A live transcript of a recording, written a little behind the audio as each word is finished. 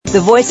the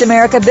Voice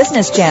America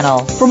Business Channel.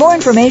 For more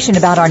information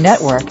about our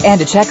network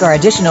and to check our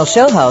additional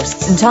show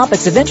hosts and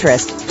topics of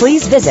interest,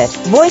 please visit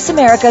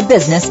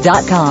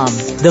voiceamericabusiness.com.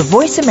 The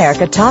Voice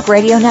America Talk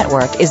Radio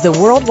Network is the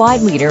worldwide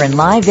leader in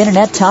live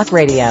Internet talk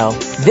radio.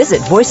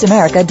 Visit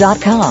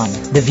voiceamerica.com.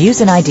 The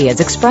views and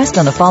ideas expressed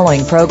on the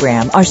following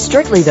program are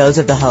strictly those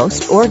of the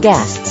host or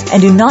guests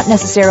and do not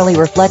necessarily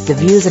reflect the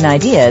views and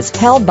ideas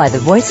held by the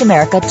Voice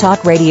America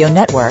Talk Radio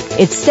Network,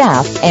 its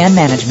staff, and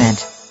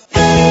management.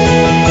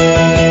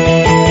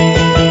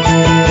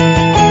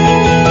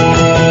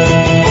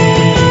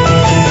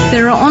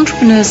 There are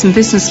entrepreneurs and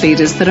business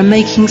leaders that are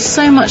making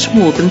so much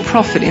more than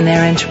profit in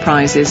their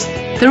enterprises.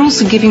 They're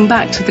also giving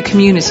back to the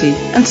community,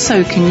 and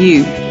so can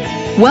you.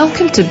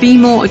 Welcome to Be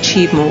More,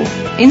 Achieve More,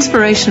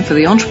 Inspiration for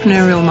the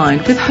Entrepreneurial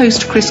Mind with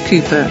host Chris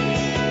Cooper.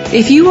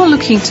 If you are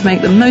looking to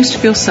make the most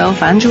of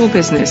yourself and your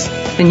business,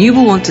 then you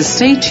will want to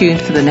stay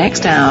tuned for the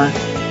next hour.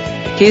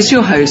 Here's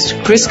your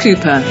host, Chris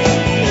Cooper.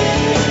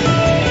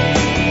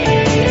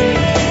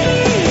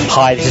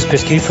 Hi, this is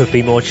Chris Cooper of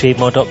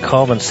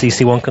BeMoreAchieveMore.com and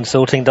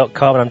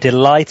CC1Consulting.com, and I'm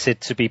delighted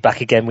to be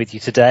back again with you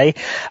today.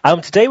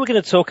 Today we're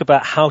going to talk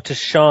about how to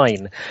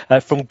shine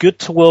from good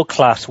to world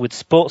class with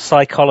sports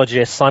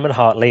psychologist Simon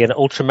Hartley and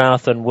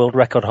ultramarathon world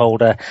record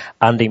holder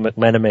Andy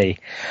McMenemy.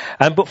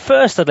 But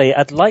firstly,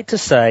 I'd like to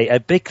say a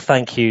big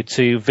thank you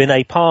to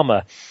Vinay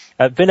Palmer.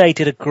 Vinay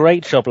did a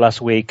great job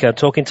last week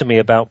talking to me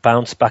about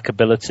bounce back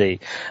ability.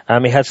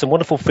 He had some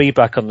wonderful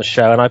feedback on the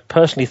show, and I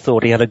personally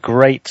thought he had a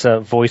great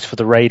voice for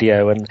the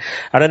radio and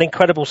an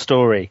incredible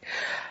story.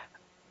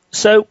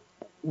 So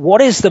what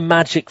is the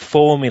magic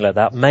formula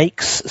that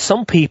makes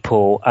some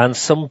people and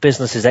some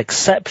businesses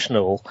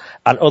exceptional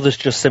and others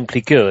just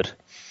simply good?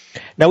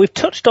 Now, we've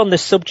touched on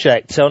this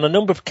subject on a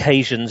number of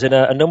occasions in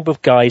a number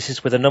of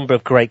guises with a number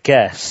of great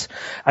guests,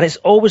 and it's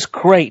always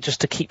great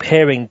just to keep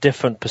hearing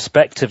different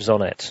perspectives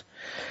on it.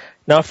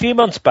 Now, a few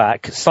months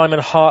back, Simon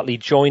Hartley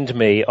joined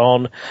me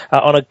on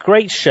a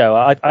great show.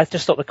 I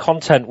just thought the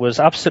content was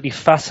absolutely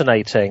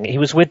fascinating. He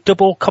was with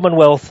Double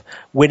Commonwealth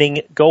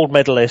winning gold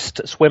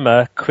medalist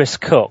swimmer Chris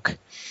Cook.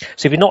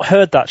 So if you've not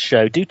heard that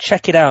show, do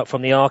check it out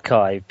from the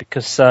archive,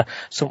 because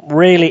some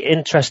really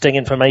interesting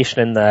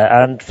information in there,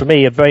 and for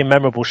me, a very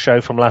memorable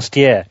show from last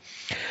year.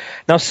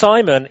 Now,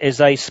 Simon is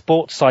a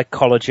sports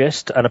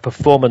psychologist and a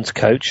performance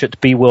coach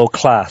at Be World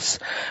Class,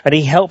 and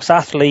he helps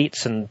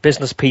athletes and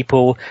business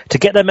people to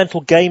get their mental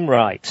game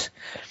right.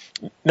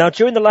 Now,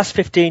 during the last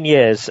 15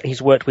 years,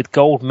 he's worked with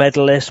gold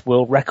medalists,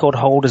 world record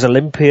holders,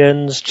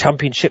 Olympians,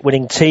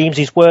 championship-winning teams.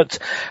 He's worked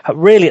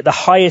really at the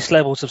highest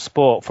levels of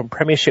sport, from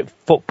Premiership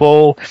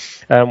football,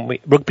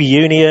 rugby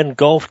union,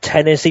 golf,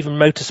 tennis, even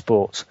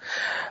motorsport.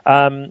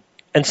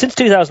 And since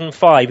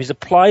 2005, he's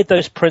applied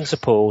those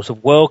principles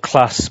of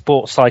world-class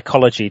sports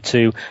psychology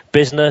to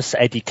business,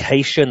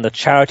 education, the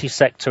charity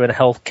sector, and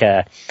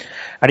healthcare.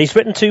 And he's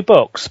written 2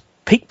 books,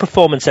 Peak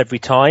Performance Every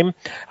Time,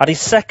 and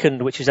his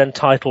second, which is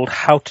entitled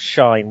How to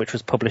Shine, which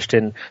was published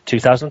in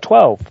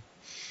 2012.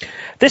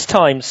 This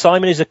time,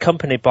 Simon is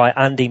accompanied by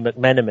Andy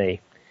McMenemy.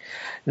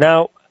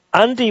 Now,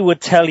 Andy would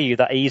tell you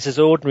that he's as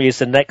ordinary as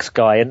the next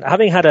guy, and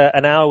having had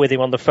an hour with him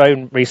on the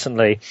phone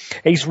recently,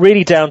 he's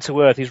really down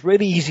to earth. He's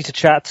really easy to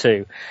chat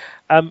to.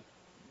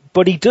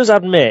 But he does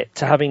admit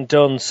to having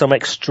done some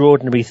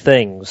extraordinary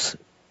things,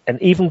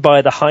 and even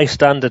by the high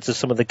standards of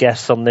some of the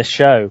guests on this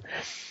show.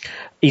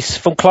 He's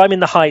from climbing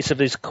the heights of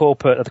the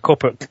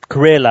corporate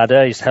career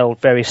ladder. He's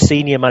held various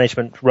senior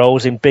management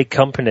roles in big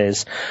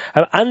companies.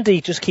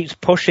 Andy just keeps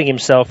pushing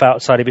himself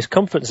outside of his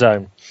comfort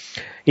zone.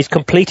 He's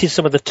completed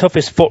some of the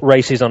toughest foot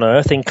races on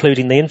earth,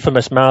 including the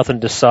infamous Marathon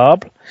des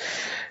Sables.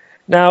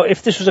 Now,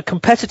 if this was a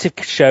competitive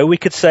show, we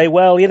could say,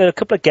 well, a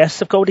couple of guests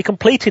have already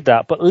completed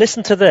that. But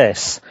listen to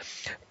this.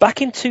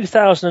 Back in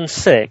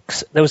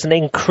 2006, there was an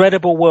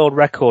incredible world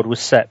record was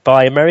set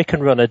by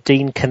American runner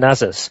Dean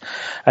Karnazes.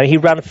 He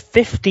ran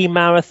 50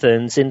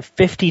 marathons in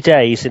 50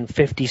 days in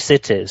 50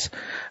 cities.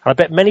 And I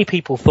bet many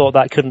people thought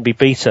that couldn't be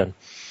beaten.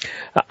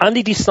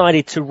 Andy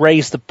decided to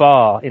raise the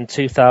bar in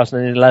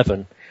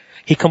 2011.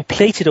 He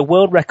completed a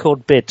world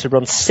record bid to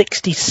run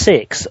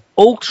 66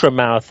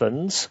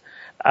 ultramarathons.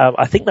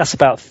 I think that's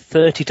about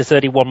 30 to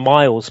 31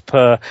 miles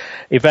per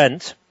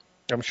event.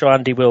 I'm sure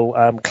Andy will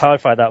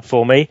clarify that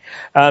for me.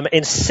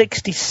 In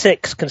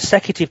 66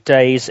 consecutive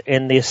days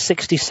in the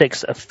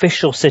 66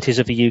 official cities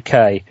of the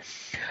UK.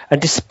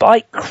 And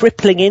despite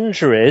crippling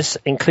injuries,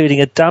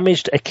 including a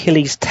damaged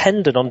Achilles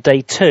tendon on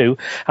day 2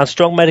 and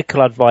strong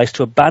medical advice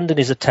to abandon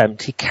his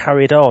attempt, he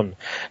carried on,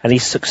 and he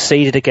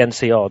succeeded against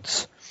the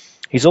odds.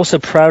 He's also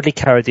proudly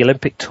carried the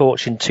Olympic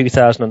torch in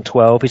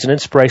 2012. He's an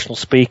inspirational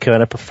speaker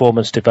and a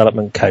performance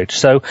development coach.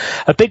 So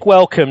a big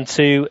welcome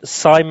to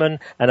Simon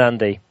and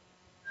Andy.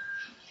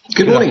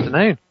 Good morning.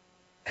 Afternoon.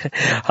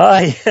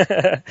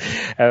 Hi.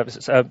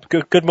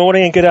 Good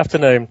morning and good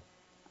afternoon.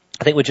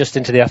 I think we're just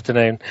into the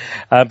afternoon.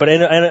 But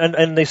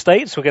in the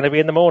States, we're going to be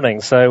in the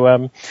morning.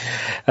 So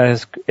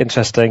it's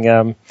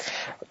interesting.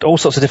 All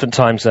sorts of different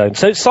time zones.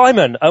 So,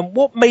 Simon,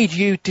 what made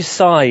you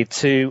decide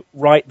to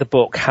write the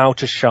book, How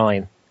to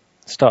Shine?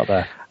 Start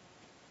there.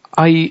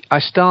 I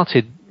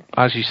started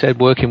as you said,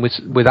 working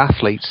with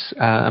athletes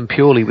and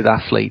purely with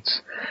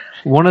athletes,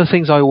 one of the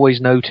things I always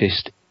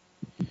noticed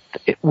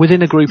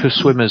within a group of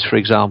swimmers, for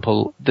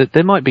example, that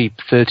there might be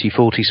 30,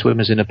 40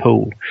 swimmers in a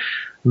pool.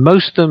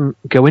 Most of them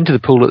go into the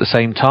pool at the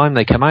same time,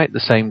 they come out at the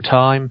same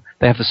time,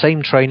 they have the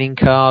same training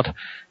card,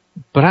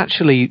 but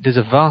actually there's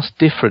a vast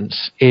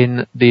difference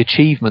in the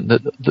achievement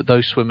that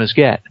those swimmers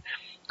get.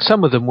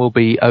 Some of them will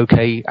be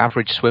okay,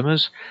 average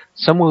swimmers,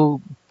 some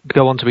will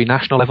go on to be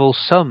national level,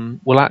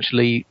 some will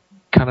actually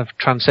kind of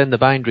transcend the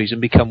boundaries and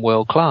become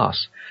world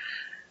class.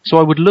 So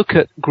I would look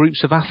at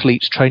groups of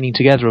athletes training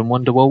together and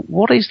wonder, well,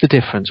 what is the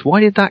difference? Why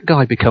did that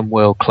guy become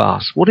world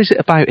class? What is it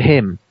about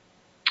him?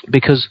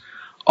 Because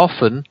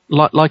often,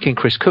 like in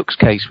Chris Cook's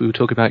case, we were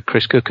talking about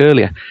Chris Cook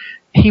earlier,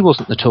 he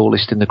wasn't the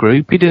tallest in the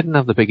group, he didn't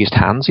have the biggest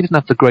hands, he didn't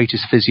have the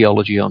greatest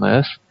physiology on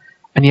earth,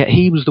 and yet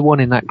he was the one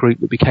in that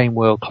group that became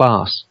world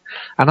class.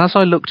 And as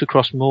I looked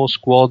across more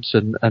squads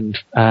and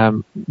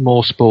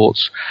more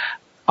sports,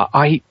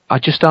 I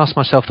just asked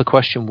myself the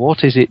question,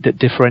 what is it that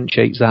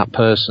differentiates that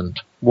person?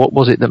 What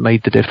was it that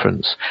made the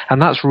difference? And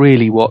that's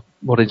really what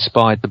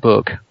inspired the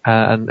book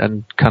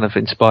and kind of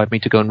inspired me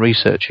to go and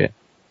research it.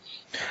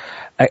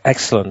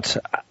 Excellent.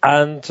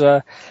 And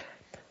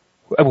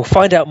we'll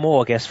find out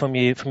more, I guess, from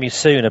you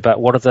soon about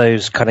what are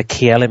those kind of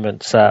key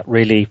elements that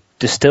really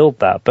distilled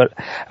that. But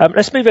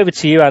let's move over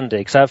to you, Andy,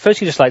 because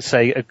first, I'd just like to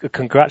say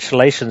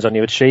congratulations on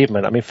your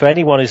achievement. I mean, for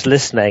anyone who's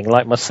listening,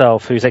 like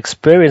myself, who's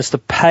experienced the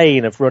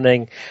pain of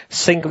running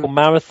single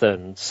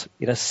marathons,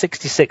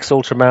 66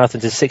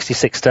 ultramarathons in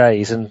 66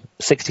 days and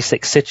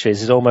 66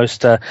 cities is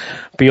almost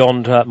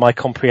beyond my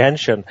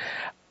comprehension.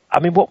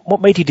 I mean,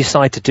 what made you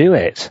decide to do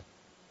it?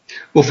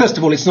 Well, first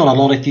of all, it's not a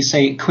lot if you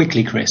say it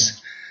quickly,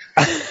 Chris.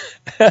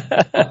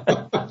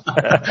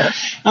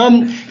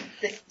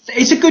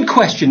 It's a good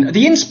question.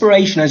 The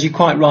inspiration, as you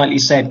quite rightly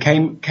said,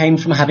 came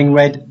from having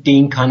read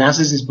Dean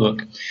Karnazes'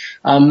 book.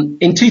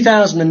 In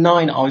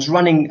 2009, I was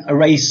running a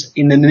race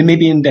in the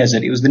Namibian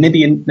desert. It was the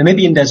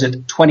Namibian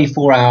desert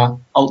 24-hour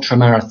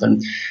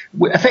ultramarathon.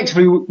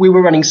 Effectively, we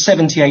were running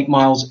 78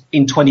 miles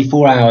in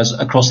 24 hours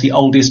across the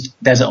oldest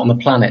desert on the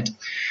planet.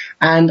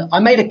 And I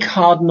made a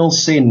cardinal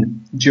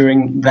sin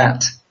during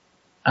that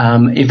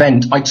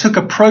event. I took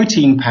a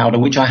protein powder,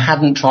 which I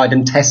hadn't tried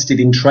and tested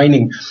in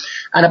training.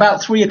 And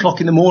about 3 o'clock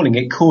in the morning,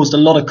 it caused a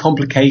lot of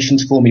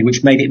complications for me,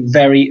 which made it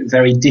very,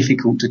 very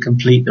difficult to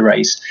complete the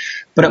race.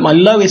 But at my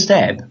lowest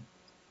ebb,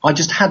 I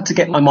just had to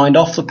get my mind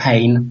off the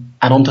pain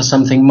and onto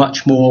something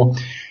much more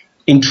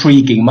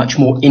intriguing, much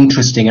more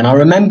interesting. And I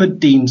remembered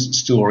Dean's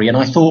story, and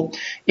I thought,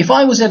 if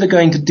I was ever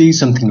going to do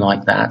something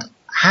like that,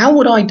 how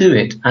would I do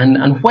it,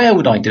 and where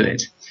would I do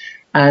it?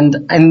 And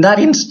in that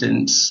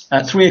instance,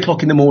 at 3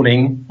 o'clock in the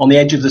morning, on the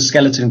edge of the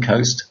Skeleton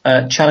Coast,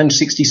 Challenge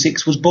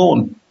 66 was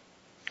born.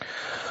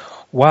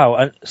 Wow.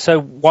 And so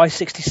why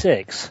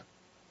 66?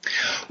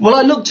 Well,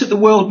 I looked at the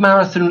world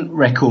marathon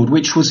record,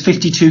 which was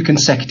 52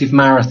 consecutive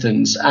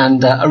marathons,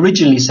 and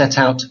originally set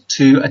out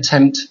to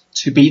attempt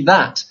to beat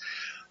that.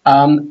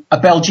 A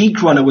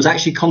Belgique runner was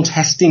actually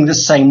contesting the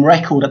same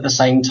record at the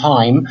same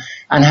time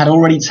and had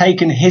already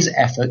taken his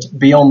effort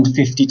beyond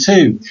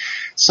 52.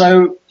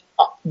 So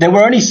there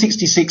were only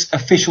 66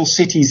 official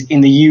cities in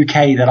the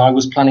UK that I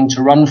was planning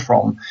to run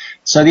from.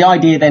 So the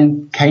idea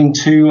then came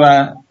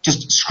to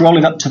just scroll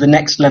it up to the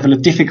next level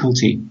of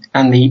difficulty,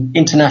 and the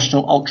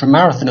International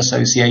Ultramarathon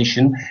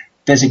Association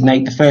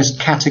designate the first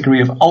category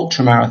of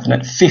ultramarathon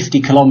at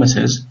 50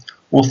 kilometres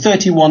or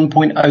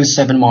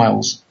 31.07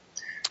 miles.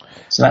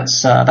 So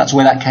that's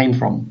where that came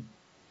from.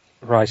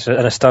 Right, so,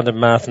 and a standard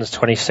marathon is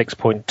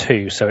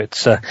 26.2, so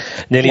it's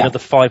nearly another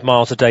 5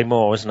 miles a day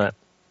more, isn't it?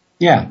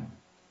 Yeah.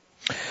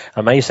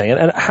 Amazing.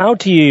 And how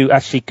do you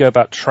actually go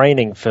about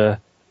training for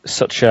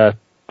such a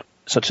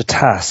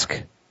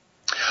task?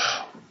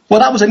 Well,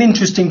 that was an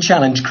interesting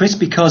challenge, Chris,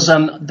 because I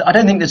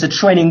don't think there's a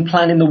training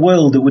plan in the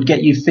world that would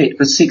get you fit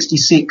for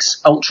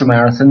 66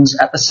 ultramarathons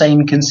at the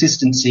same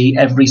consistency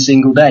every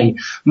single day.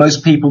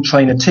 Most people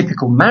train a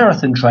typical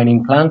marathon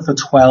training plan for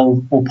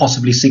 12 or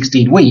possibly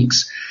 16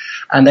 weeks,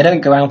 and they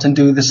don't go out and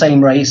do the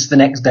same race the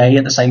next day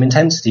at the same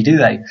intensity, do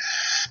they?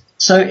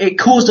 So it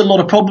caused a lot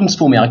of problems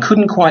for me. I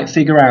couldn't quite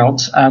figure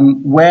out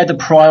where the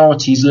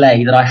priorities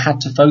lay that I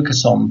had to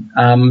focus on.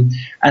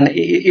 And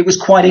it was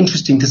quite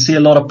interesting to see a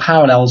lot of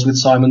parallels with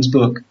Simon's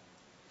book.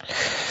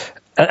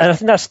 And I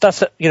think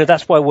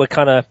that's why we're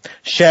kind of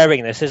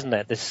sharing this, isn't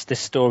it? This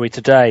story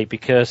today,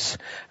 because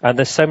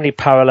there's so many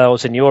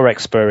parallels in your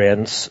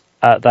experience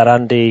that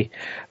Andy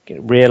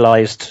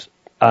realised.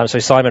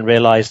 Simon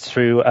realised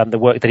through the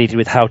work that he did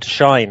with How to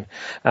Shine,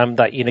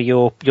 that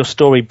your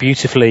story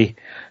beautifully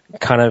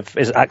kind of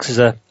acts as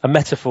a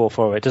metaphor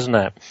for it, doesn't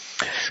it?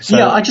 So,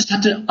 yeah,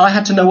 I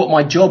had to know what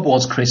my job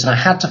was, Chris, and I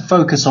had to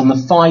focus on the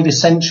 5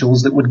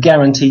 essentials that would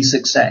guarantee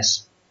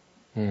success.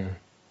 And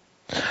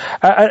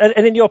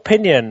in your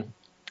opinion,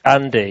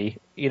 Andy,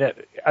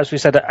 as we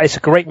said, it's a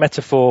great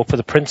metaphor for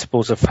the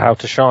principles of How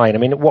to Shine. I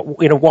mean,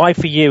 why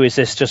for you is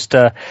this just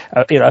a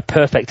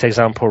perfect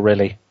example,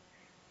 really,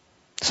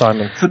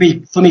 Simon? For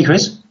me,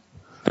 Chris?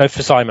 No,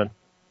 for Simon.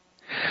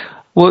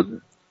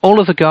 Well, all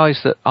of the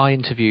guys that I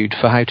interviewed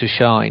for How to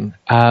Shine,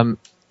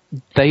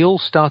 they all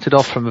started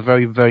off from a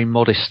very, very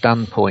modest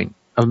standpoint,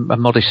 a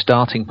modest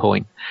starting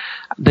point.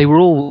 They were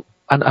all,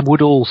 and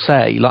would all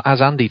say, like,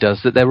 as Andy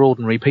does, that they're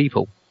ordinary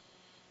people.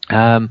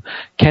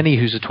 Kenny,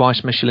 who's a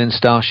twice Michelin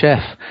star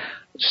chef,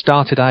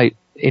 started out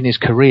in his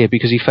career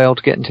because he failed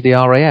to get into the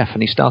RAF,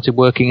 and he started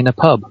working in a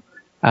pub.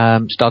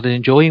 Started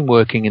enjoying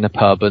working in a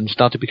pub and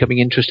started becoming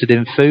interested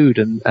in food,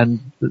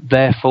 and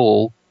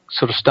therefore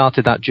sort of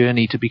started that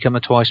journey to become a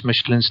twice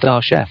Michelin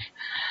star chef.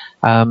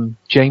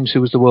 James,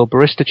 who was the world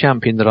barista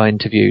champion that I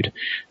interviewed,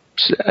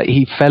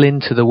 he fell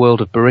into the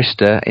world of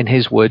barista, in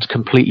his words,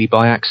 completely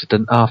by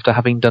accident after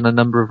having done a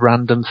number of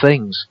random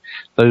things.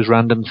 Those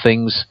random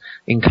things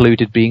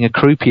included being a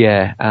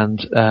croupier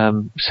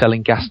and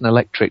selling gas and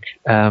electric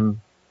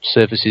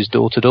services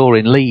door to door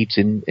in Leeds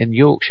in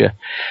Yorkshire.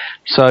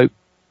 So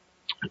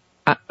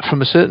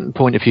from a certain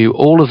point of view,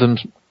 all of them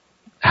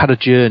had a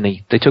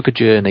journey. They took a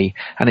journey,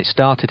 and it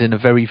started in a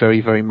very,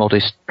 very, very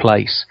modest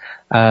place.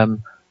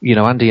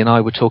 Andy and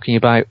I were talking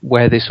about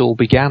where this all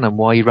began and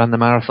why he ran the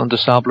Marathon de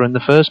Sable in the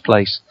first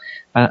place.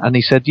 And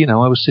he said,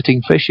 I was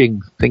sitting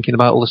fishing, thinking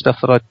about all the stuff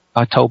that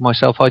I told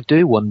myself I'd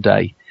do one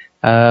day,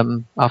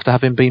 after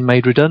having been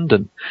made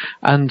redundant.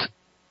 And,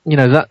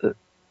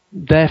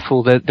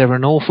 therefore there are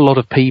an awful lot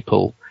of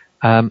people,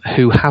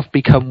 who have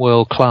become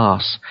world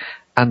class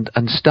and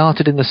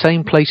started in the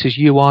same place as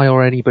you, I,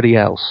 or anybody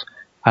else.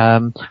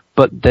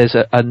 But there's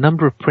a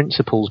number of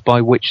principles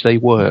by which they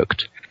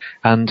worked.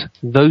 And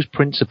those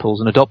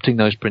principles and adopting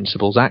those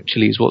principles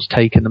actually is what's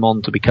taken them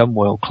on to become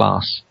world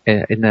class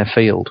in their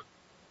field.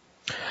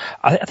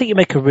 I think you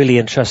make a really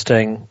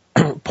interesting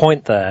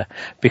point there,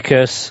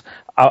 because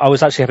I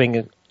was actually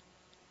having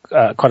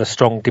quite a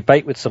strong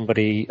debate with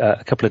somebody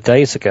a couple of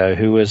days ago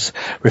who was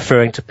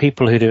referring to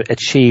people who'd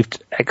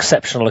achieved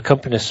exceptional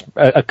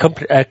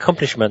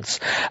accomplishments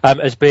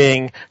as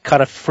being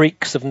kind of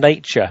freaks of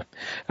nature,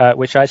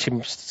 which I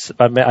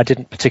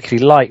didn't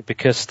particularly like,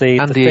 because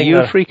Andy, are you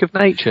a freak of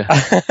nature?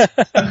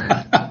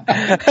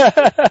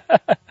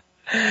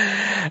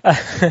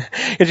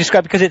 You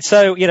describe, because it's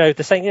so, they're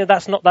saying,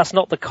 that's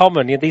not the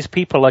common. These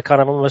people are kind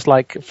of almost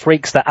like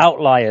freaks. They're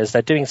outliers.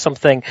 They're doing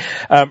something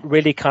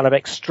really kind of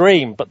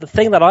extreme. But the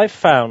thing that I've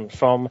found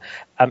from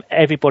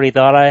everybody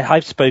that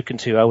I've spoken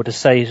to, I would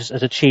say has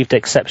achieved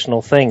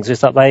exceptional things,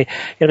 is that they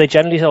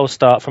generally all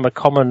start from a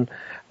common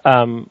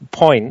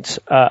point,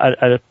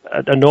 a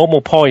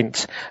normal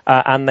point,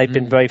 and they've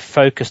been very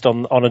focused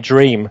on a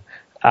dream,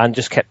 and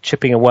just kept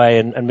chipping away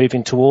and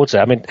moving towards it.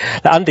 I mean,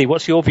 Andy,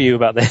 what's your view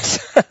about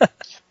this?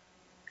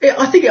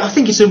 I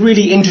think it's a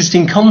really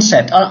interesting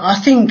concept. I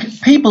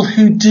think people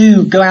who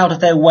do go out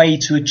of their way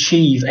to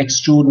achieve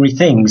extraordinary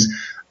things,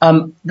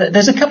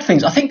 there's a couple of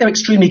things. I think they're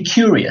extremely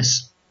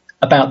curious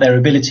about their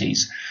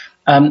abilities.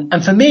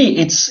 And for me,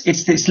 it's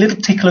this little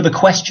tickle of a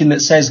question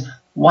that says,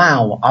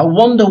 wow, I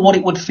wonder what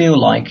it would feel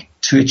like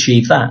to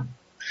achieve that.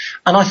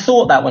 And I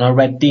thought that when I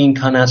read Dean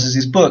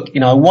Karnazes' book.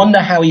 I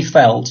wonder how he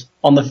felt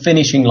on the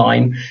finishing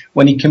line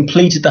when he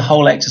completed the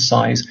whole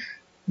exercise.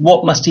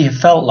 What must he have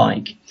felt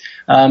like?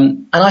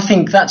 And I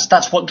think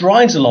that's what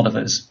drives a lot of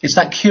us. It's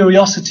that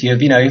curiosity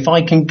of, if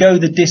I can go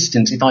the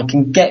distance, if I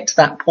can get to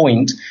that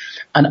point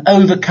and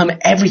overcome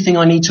everything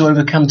I need to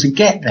overcome to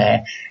get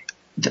there,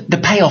 the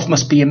payoff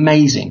must be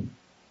amazing.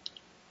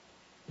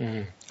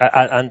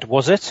 And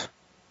was it?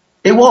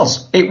 It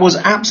was. It was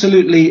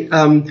absolutely.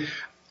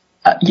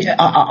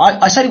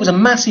 I said it was a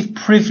massive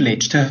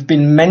privilege to have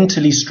been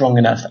mentally strong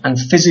enough and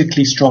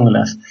physically strong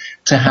enough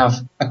to have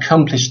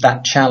accomplished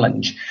that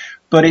challenge.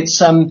 But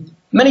it's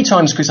many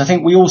times, Chris, I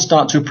think we all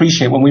start to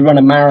appreciate when we run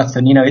a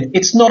marathon,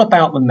 it's not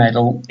about the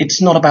medal,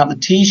 it's not about the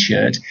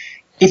T-shirt,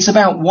 it's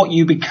about what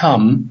you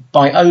become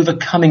by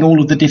overcoming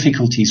all of the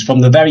difficulties from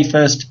the very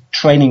first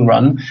training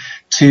run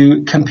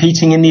to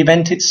competing in the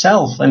event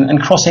itself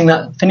and crossing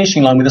that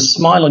finishing line with a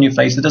smile on your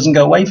face that doesn't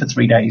go away for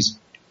 3 days.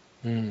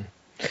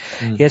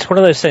 Yeah, it's one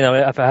of those things.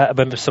 I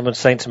remember someone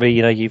saying to me,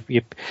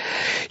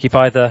 you've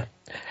either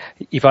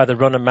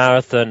run a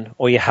marathon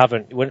or you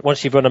haven't.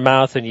 Once you've run a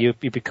marathon, you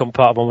become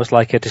part of almost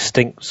like a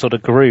distinct sort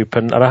of group.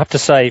 And I have to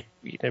say,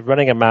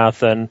 running a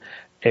marathon,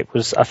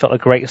 I felt a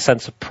great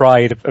sense of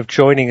pride of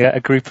joining a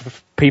group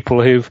of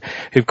people who've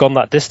gone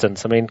that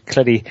distance. I mean,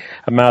 clearly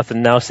a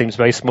marathon now seems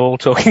very small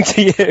talking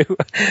to you.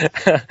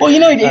 Well,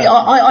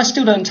 I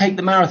still don't take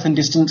the marathon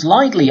distance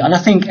lightly, and I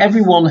think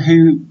everyone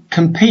who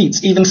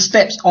competes, even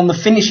steps on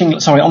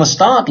the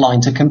start line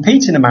to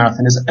compete in a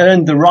marathon, has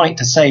earned the right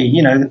to say,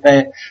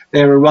 that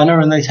they're a runner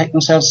and they take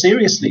themselves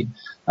seriously.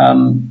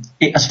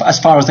 As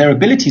far as their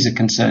abilities are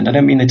concerned, I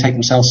don't mean they take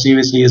themselves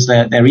seriously as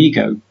their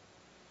ego.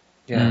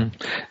 Yeah.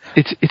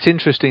 It's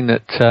interesting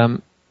that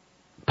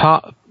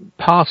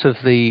part of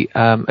the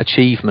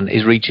achievement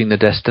is reaching the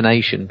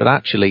destination, but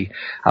actually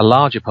a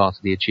larger part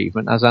of the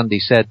achievement, as Andy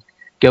said,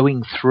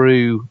 going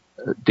through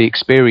the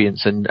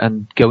experience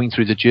and going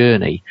through the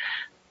journey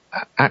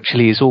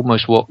actually is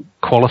almost what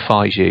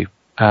qualifies you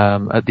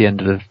at the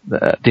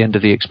end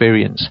of the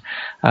experience.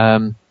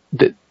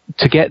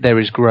 to get there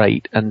is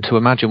great, and to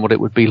imagine what it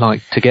would be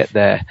like to get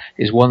there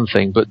is one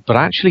thing, but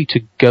actually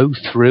to go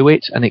through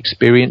it and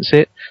experience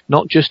it,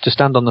 not just to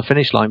stand on the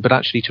finish line, but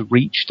actually to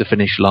reach the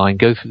finish line,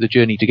 go through the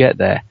journey to get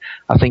there,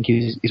 I think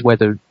is where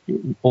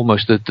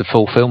almost the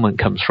fulfillment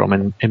comes from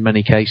in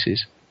many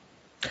cases.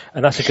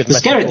 And that's a good. The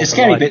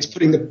scary bit's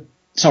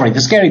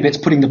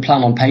putting the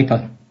plan on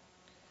paper.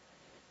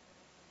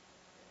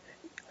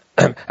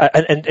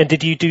 And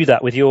did you do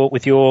that with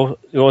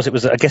yours? It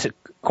was, I guess,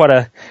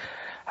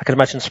 I can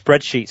imagine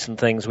spreadsheets and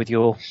things with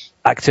your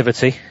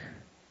activity.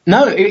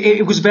 No,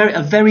 it was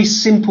a very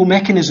simple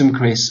mechanism,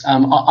 Chris.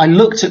 I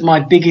looked at my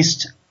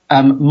biggest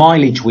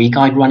mileage week.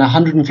 I'd run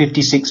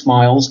 156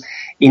 miles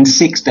in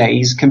 6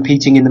 days,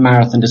 competing in the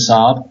Marathon des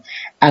Sables,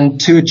 and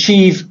to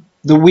achieve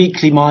the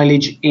weekly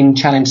mileage in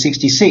Challenge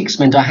 66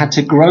 meant I had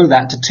to grow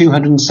that to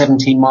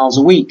 217 miles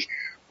a week,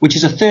 which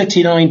is a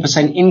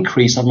 39%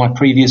 increase on my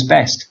previous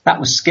best. That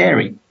was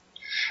scary.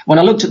 When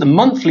I looked at the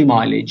monthly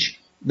mileage,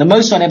 the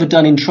most I'd ever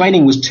done in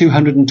training was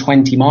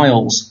 220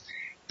 miles.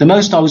 The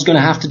most I was going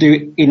to have to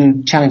do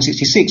in Challenge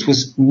 66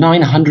 was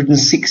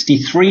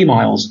 963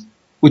 miles,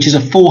 which is a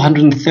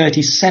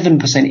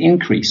 437%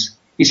 increase.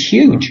 It's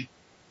huge.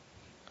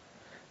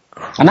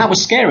 And that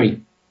was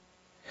scary.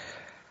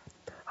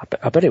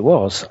 I bet it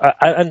was.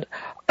 I've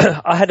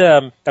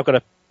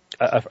got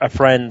a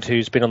friend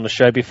who's been on the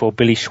show before,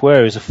 Billy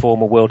Schwer, who's a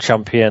former world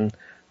champion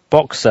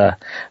boxer.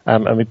 I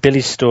mean,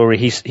 Billy's story,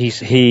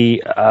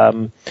 he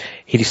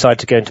decided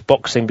to go into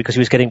boxing because he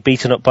was getting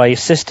beaten up by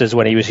his sisters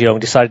when he was young,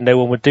 decided no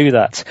one would do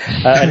that.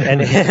 And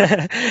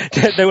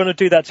no one would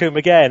do that to him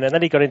again. And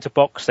then he got into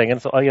boxing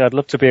and thought, I'd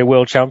love to be a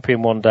world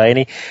champion one day.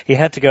 And he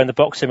had to go in the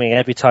boxing ring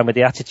every time with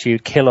the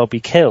attitude, kill or be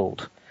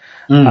killed.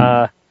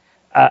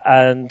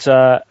 And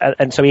so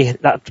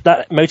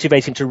that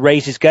motivated him to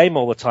raise his game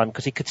all the time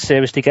because he could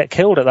seriously get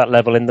killed at that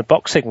level in the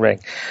boxing ring.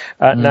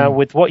 Now,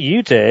 with what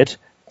you did,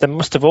 there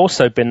must have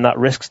also been that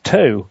risk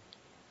too.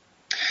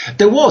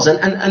 There was,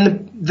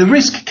 and the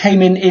risk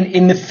came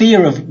in the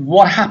fear of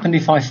what happened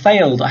if I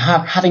failed.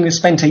 Having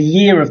spent a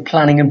year of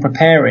planning and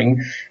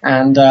preparing,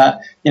 and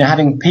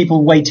having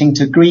people waiting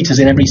to greet us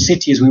in every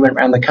city as we went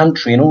around the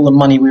country, and all the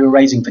money we were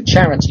raising for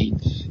charity.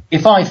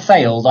 If I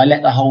failed, I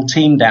let the whole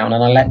team down,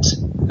 and I let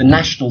the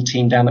national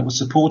team down that was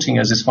supporting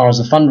us as far as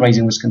the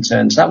fundraising was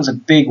concerned. So that was a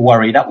big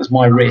worry. That was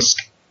my risk.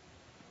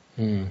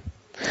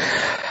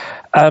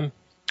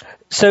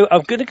 So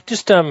I'm going to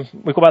just,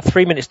 we've got about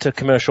 3 minutes to a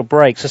commercial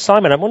break. So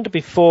Simon, I wonder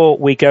before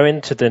we go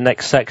into the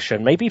next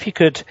section, maybe if you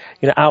could,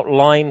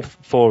 outline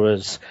for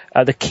us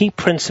the key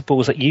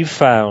principles that you've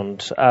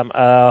found,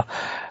 the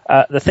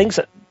things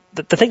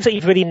that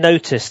you've really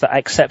noticed that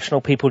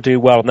exceptional people do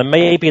well. And then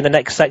maybe in the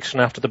next section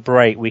after the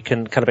break, we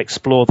can kind of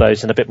explore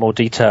those in a bit more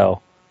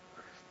detail.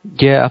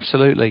 Yeah,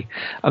 absolutely.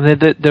 I mean,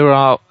 there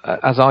are,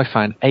 as I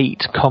found,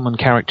 8 common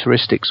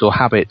characteristics or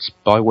habits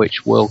by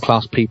which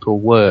world-class people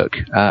work,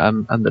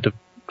 and that have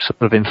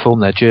sort of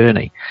informed their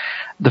journey.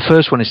 The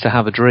first one is to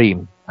have a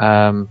dream,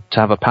 to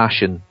have a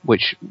passion,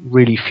 which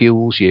really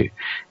fuels you.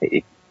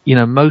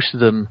 Most of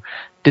them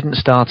didn't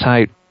start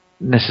out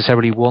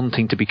necessarily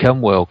wanting to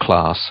become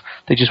world-class.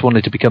 They just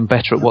wanted to become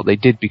better at what they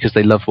did because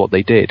they loved what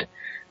they did.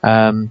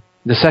 The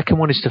second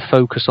one is to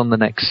focus on the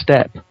next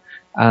step.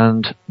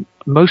 And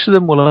most of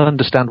them will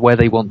understand where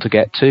they want to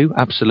get to,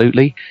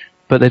 absolutely,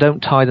 but they don't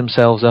tie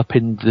themselves up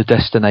in the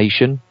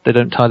destination. They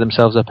don't tie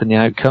themselves up in the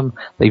outcome.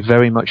 They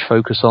very much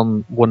focus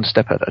on one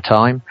step at a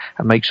time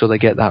and make sure they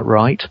get that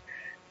right.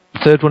 The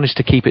third one is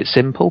to keep it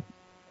simple.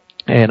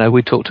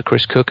 We talked to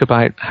Chris Cook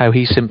about how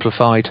he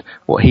simplified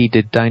what he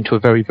did down to a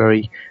very,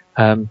 very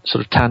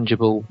sort of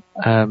tangible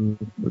 2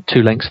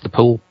 lengths of the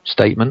pool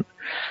statement.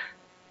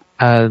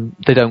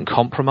 They don't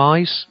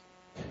compromise.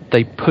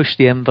 They push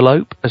the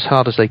envelope as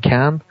hard as they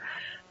can.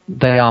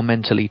 They are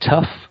mentally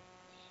tough.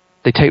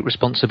 They take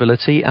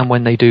responsibility, and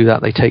when they do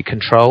that, they take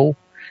control,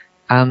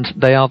 and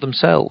they are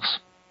themselves.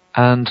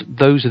 And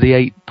those are the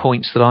 8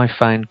 points that I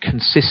found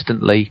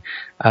consistently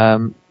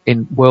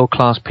in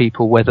world-class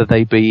people, whether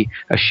they be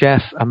a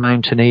chef, a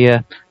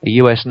mountaineer, a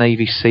US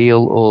Navy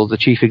SEAL, or the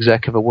chief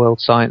exec of a World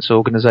Science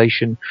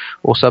Organization,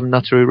 or some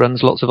nutter who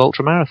runs lots of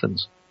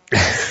ultramarathons.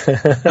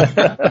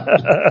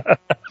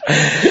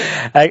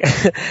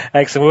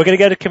 Excellent. We're going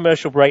to go to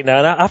commercial break now,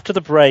 and after the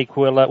break,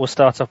 we'll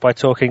start off by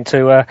talking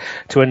to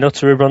a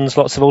nutter who runs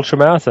lots of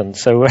ultramarathons.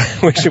 So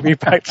we should be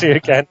back to you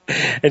again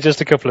in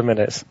just a couple of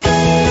minutes.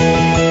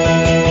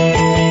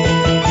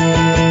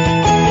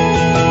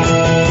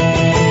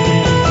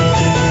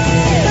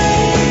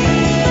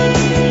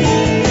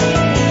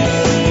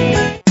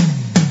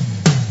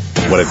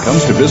 When it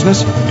comes to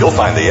business, you'll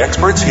find the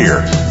experts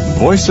here.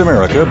 Voice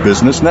America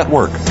Business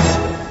Network.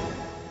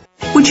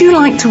 Would you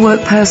like to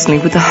work personally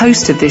with the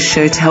host of this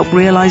show to help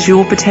realize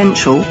your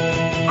potential?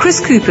 Chris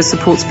Cooper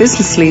supports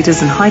business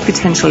leaders and high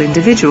potential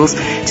individuals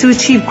to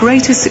achieve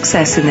greater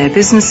success in their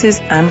businesses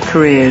and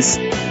careers.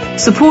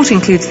 Support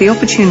includes the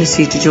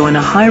opportunity to join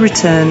a high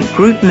return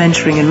group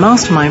mentoring and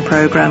mastermind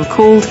program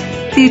called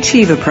the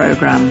Achiever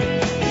Program.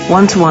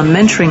 one-to-one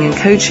mentoring and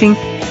coaching,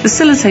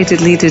 facilitated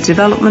leader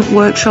development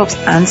workshops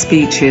and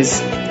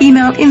speeches.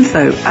 Email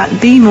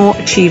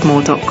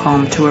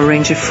info@bemoreachievemore.com to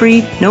arrange a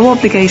free,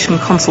 no-obligation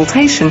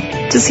consultation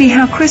to see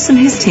how Chris and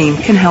his team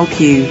can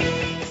help you.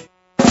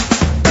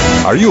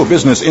 Are you a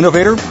business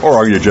innovator, or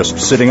are you just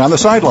sitting on the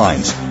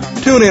sidelines?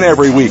 Tune in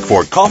every week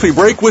for Coffee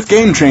Break with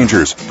Game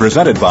Changers,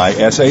 presented by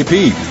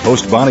SAP.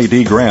 Host Bonnie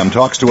D. Graham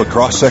talks to a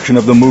cross-section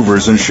of the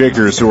movers and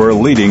shakers who are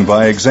leading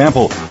by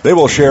example. They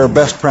will share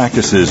best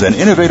practices and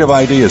innovative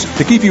ideas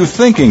to keep you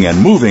thinking and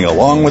moving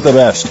along with the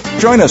best.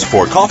 Join us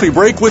for Coffee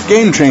Break with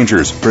Game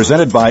Changers,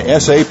 presented by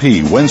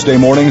SAP, Wednesday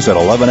mornings at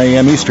 11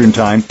 a.m. Eastern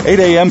Time, 8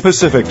 a.m.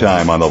 Pacific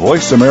Time on the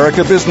Voice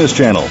America Business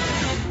Channel.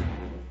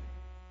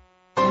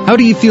 How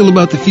do you feel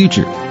about the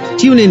future?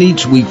 Tune in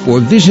each week for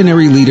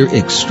Visionary Leader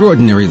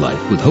Extraordinary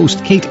Life with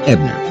host Kate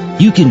Ebner.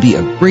 You can be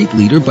a great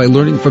leader by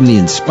learning from the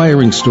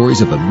inspiring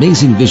stories of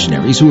amazing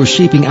visionaries who are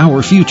shaping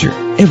our future.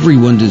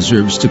 Everyone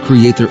deserves to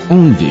create their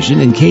own vision,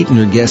 and Kate and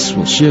her guests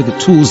will share the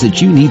tools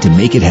that you need to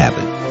make it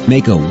happen.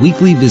 Make a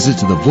weekly visit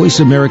to the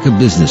Voice America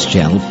Business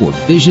Channel for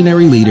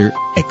Visionary Leader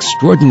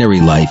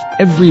Extraordinary Life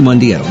every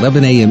Monday at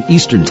 11 a.m.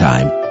 Eastern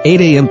Time,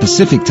 8 a.m.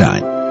 Pacific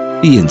Time.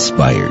 Be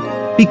inspired.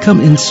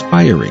 Become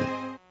inspiring.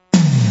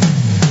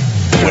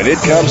 When it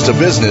comes to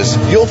business,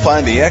 you'll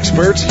find the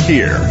experts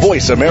here.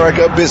 Voice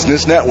America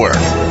Business Network.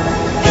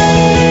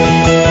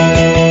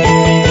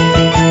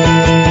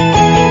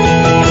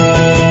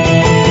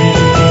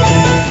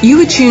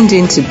 You are tuned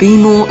in to Be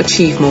More,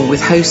 Achieve More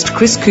with host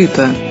Chris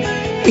Cooper.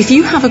 If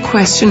you have a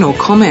question or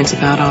comment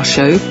about our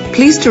show,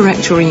 please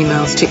direct your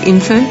emails to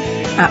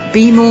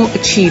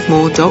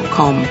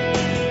info@bemoreachievemore.com.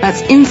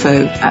 That's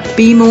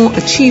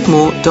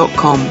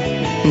info@bemoreachievemore.com.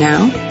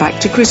 Now, back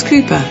to Chris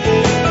Cooper.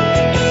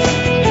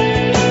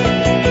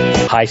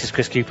 Hi, this is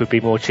Chris Cooper,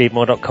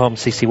 BeMoreAchieveMore.com,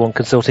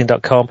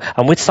 CC1Consulting.com.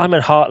 I'm with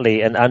Simon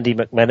Hartley and Andy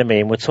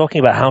McMenemy, and we're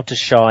talking about how to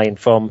shine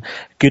from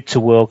good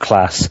to world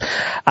class.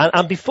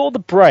 And before the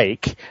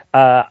break,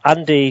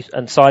 Andy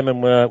and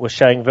Simon were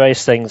sharing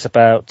various things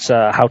about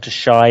how to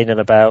shine and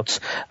about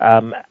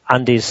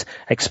Andy's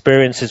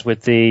experiences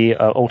with the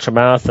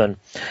ultramarathon.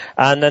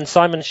 And then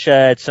Simon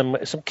shared some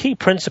key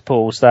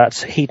principles that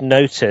he'd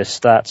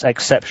noticed that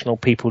exceptional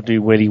people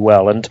do really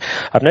well. And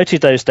I've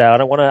noted those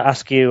down. I want to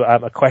ask you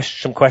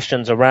some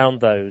questions around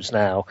those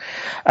now.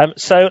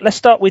 So let's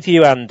start with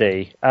you,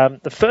 Andy.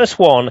 The first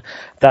one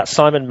that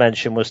Simon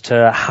mentioned was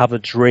to have a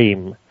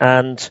dream.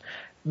 And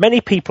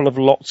many people have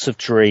lots of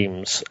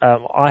dreams.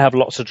 I have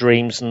lots of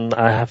dreams, and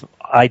I have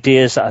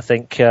ideas that I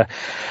think,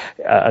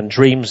 and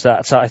dreams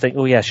that I think,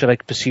 oh yeah, should I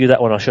pursue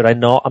that one or should I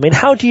not? I mean,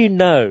 how do you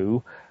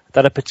know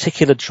that a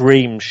particular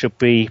dream should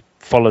be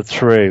followed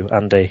through,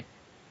 Andy?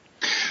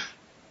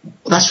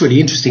 That's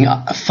really interesting.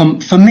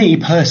 For me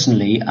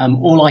personally,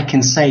 all I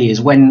can say is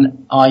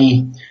when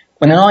an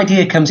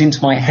idea comes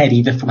into my head,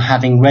 either from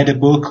having read a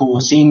book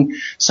or seeing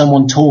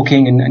someone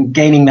talking and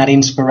gaining that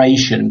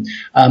inspiration,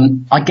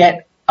 I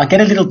get a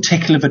little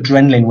tickle of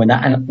adrenaline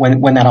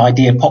when that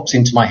idea pops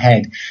into my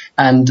head,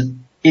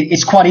 and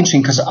it's quite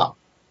interesting because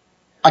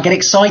I get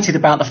excited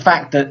about the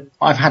fact that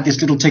I've had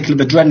this little tickle of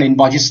adrenaline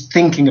by just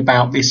thinking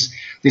about this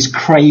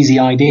crazy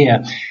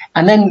idea,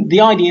 and then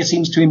the idea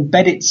seems to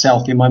embed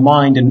itself in my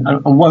mind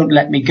and won't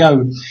let me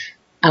go.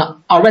 And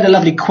I read a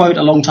lovely quote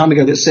a long time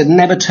ago that said,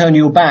 never turn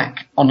your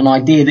back on an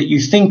idea that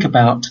you think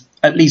about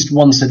at least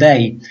once a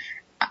day.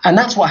 And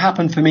that's what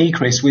happened for me,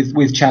 Chris,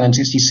 with Challenge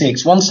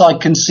 66. Once I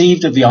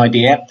conceived of the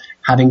idea,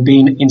 having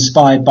been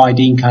inspired by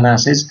Dean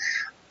Karnazes,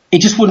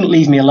 it just wouldn't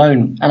leave me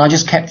alone. And I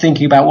just kept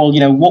thinking about, well,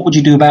 what would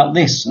you do about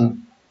this?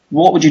 And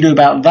what would you do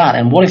about that?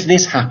 And what if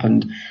this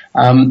happened?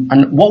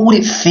 And what would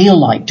it feel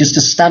like just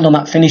to stand on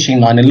that finishing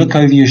line and look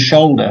over your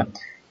shoulder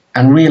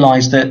and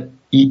realize that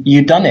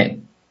you'd done it?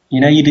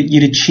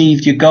 You'd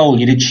achieved your goal,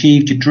 you'd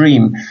achieved your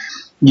dream,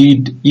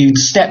 you'd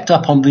stepped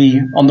up on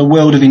the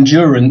world of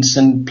endurance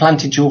and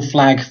planted your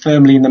flag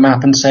firmly in the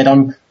map and said,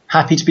 I'm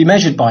happy to be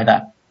measured by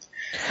that.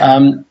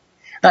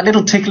 That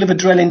little tickle of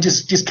adrenaline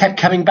just kept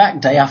coming back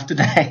day after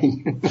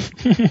day.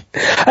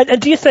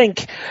 And do you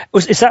think,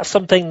 is that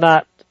something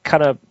that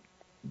kind of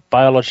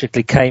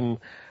biologically came,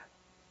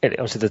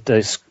 obviously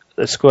the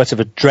squirt of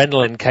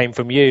adrenaline came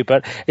from you,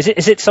 but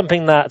is it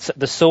something that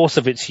the source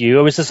of it's you,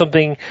 or is there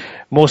something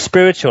more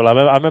spiritual? I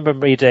remember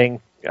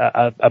reading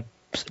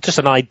just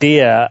an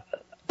idea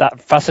that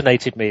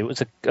fascinated me. It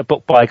was a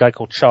book by a guy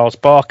called Charles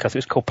Barker. It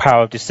was called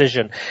Power of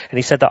Decision, and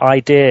he said that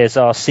ideas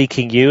are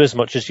seeking you as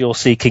much as you're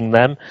seeking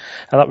them,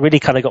 and that really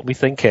kind of got me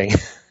thinking.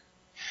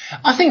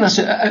 I think that's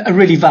a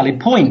really valid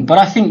point, but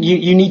I think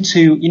you need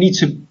to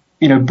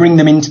bring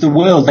them into the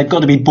world. They've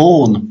got to be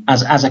born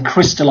as a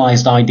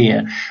crystallized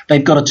idea.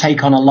 They've got to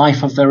take on a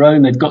life of their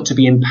own. They've got to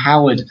be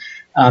empowered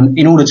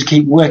in order to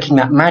keep working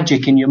that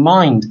magic in your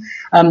mind.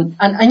 And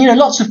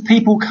lots of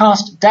people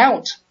cast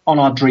doubt on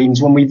our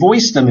dreams when we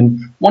voice them.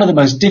 And one of the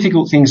most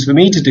difficult things for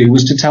me to do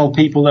was to tell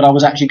people that I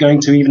was actually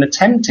going to even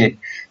attempt it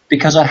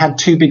because I had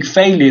 2 big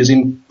failures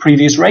in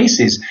previous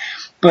races.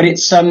 But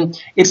it's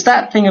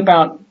that thing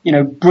about,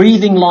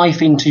 breathing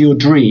life into your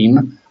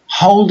dream,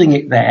 holding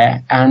it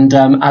there and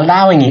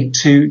allowing it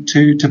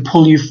to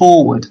pull you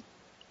forward.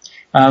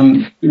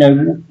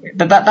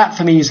 That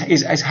for me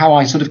is how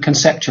I sort of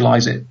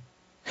conceptualize it.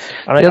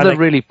 The other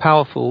really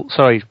powerful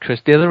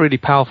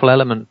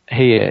element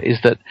here is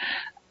that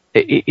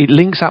it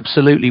links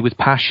absolutely with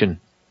passion.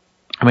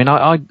 I mean,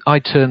 I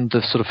turned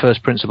the sort of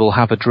first principle,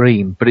 have a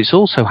dream, but it's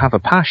also have a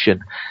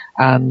passion.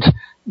 And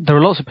there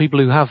are lots of people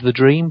who have the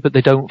dream, but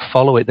they don't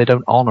follow it, they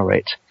don't honour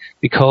it,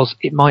 because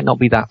it might not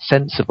be that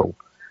sensible.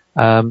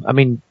 I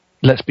mean,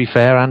 let's be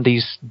fair,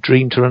 Andy's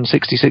dream to run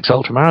 66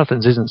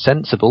 ultramarathons isn't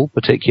sensible,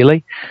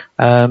 particularly.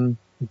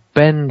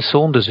 Ben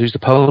Saunders, who's the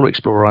polar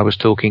explorer I was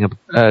talking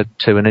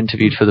to and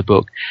interviewed for the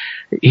book,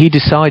 he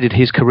decided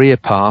his career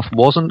path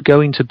wasn't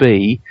going to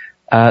be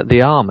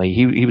the army.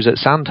 He was at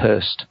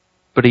Sandhurst,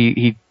 but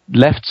he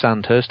left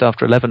Sandhurst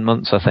after 11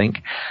 months, I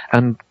think,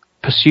 and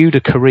pursued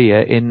a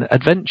career in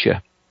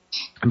adventure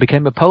and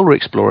became a polar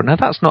explorer. Now,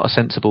 that's not a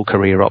sensible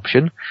career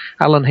option.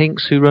 Alan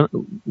Hinks, who run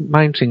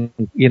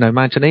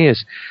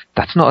mountaineers,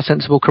 that's not a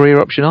sensible career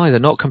option either,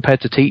 not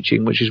compared to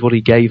teaching, which is what he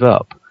gave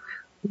up.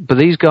 But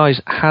these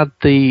guys had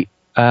the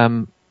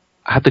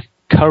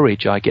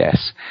courage, I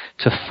guess,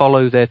 to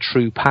follow their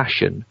true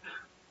passion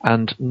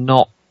and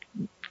not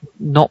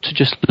to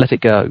just let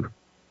it go.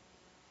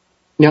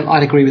 Yeah,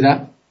 I'd agree with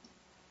that.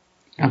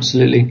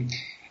 Absolutely.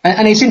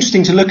 And it's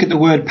interesting to look at the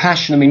word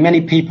passion. I mean,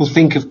 many people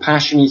think of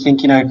passion, you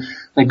think,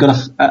 they've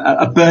got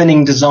a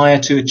burning desire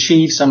to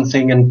achieve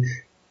something. And,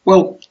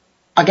 well,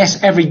 I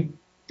guess every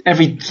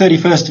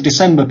 31st of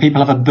December,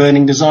 people have a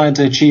burning desire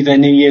to achieve their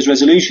New Year's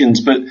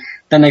resolutions. But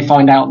then they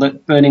find out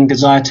that burning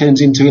desire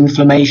turns into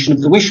inflammation of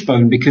the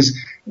wishbone, because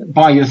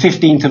by the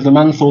 15th of the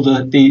month or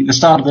the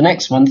start of the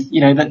next month,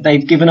 that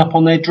they've given up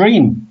on their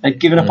dream. They've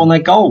given up on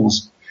their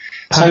goals.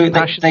 So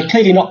they're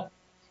clearly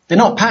they're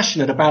not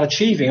passionate about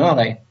achieving, are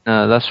they?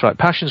 No, that's right.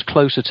 Passion's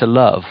closer to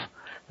love.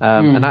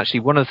 And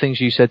actually, one of the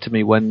things you said to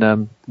me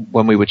when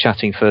we were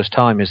chatting first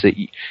time is that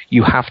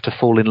you have to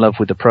fall in love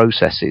with the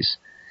processes.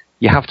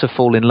 You have to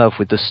fall in love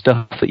with the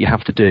stuff that you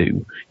have to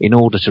do in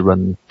order to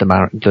run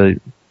the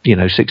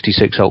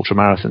 66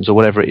 ultramarathons or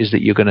whatever it is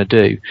that you're going to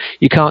do.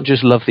 You can't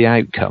just love the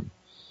outcome.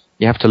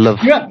 You have to love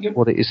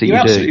what it is that you do.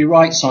 You're absolutely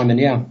right, Simon.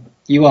 Yeah,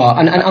 you are.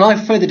 And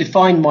I've further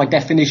defined my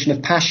definition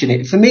of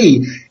passion. For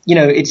me,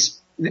 it's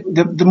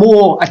the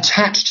more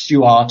attached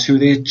you are to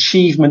the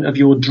achievement of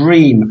your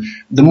dream,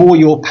 the more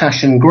your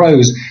passion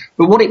grows.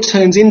 But what it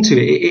turns into,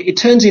 it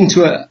turns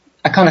into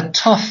a kind of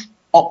tough,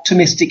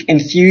 optimistic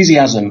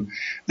enthusiasm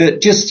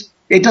that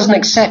it doesn't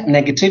accept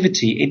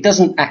negativity. It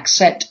doesn't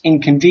accept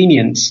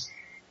inconvenience.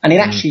 And it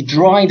actually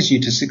drives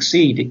you to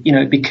succeed.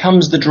 It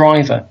becomes the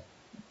driver.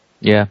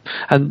 Yeah.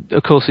 And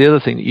of course, the other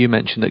thing that you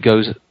mentioned that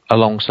goes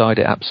alongside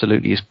it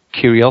absolutely is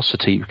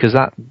curiosity, because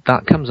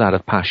that comes out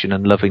of passion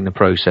and loving the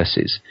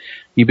processes.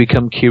 You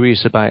become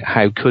curious about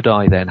how could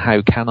I then,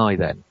 how can I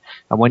then?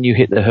 And when you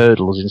hit the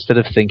hurdles, instead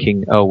of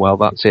thinking, oh, well,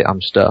 that's it,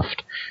 I'm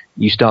stuffed,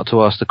 you start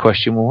to ask the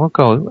question, well,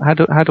 God, how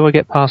do I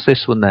get past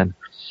this one then?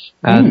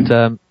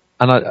 And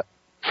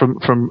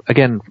from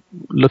again,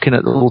 looking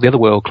at all the other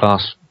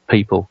world-class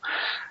people,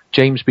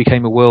 James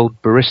became a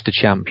world barista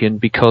champion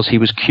because he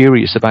was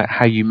curious about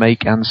how you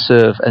make and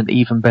serve an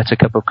even better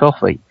cup of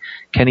coffee.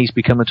 Kenny's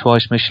become a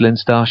twice Michelin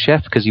star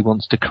chef because he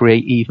wants to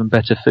create even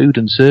better food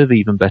and serve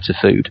even better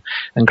food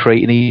and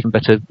create an even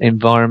better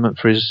environment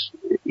for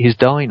his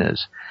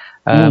diners.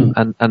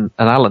 And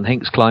Alan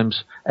Hinks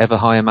climbs ever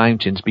higher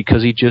mountains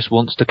because he just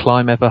wants to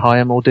climb ever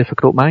higher, more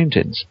difficult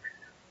mountains.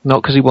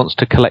 Not because he wants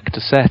to collect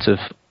a set of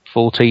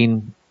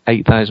 14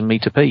 8,000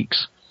 meter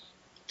peaks.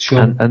 Sure.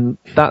 And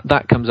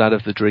that comes out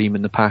of the dream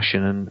and the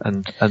passion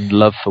and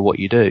love for what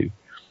you do.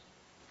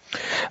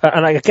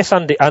 And I guess,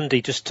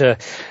 Andy, just to,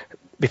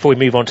 before we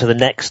move on to the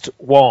next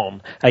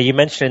one, you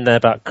mentioned in there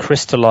about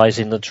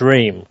crystallizing the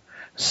dream.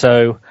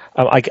 So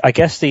I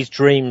guess these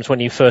dreams, when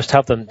you first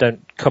have them,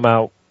 don't come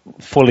out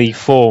fully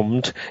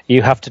formed.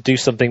 You have to do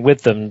something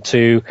with them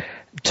to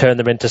turn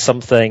them into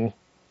something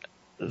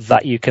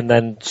that you can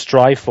then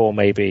strive for,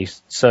 maybe.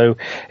 So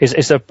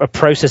is a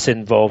process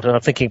involved? And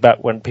I'm thinking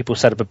about when people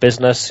set up a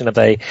business,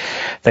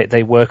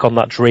 they work on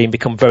that dream,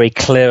 become very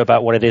clear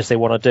about what it is they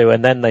want to do,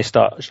 and then they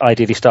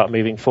ideally start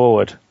moving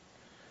forward.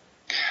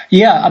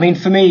 Yeah, I mean,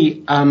 for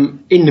me,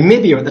 in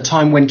Namibia at the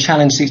time when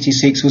Challenge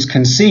 66 was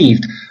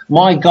conceived,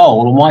 my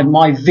goal, or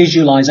my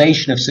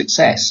visualization of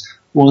success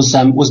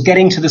was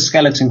getting to the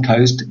Skeleton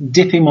Coast,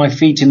 dipping my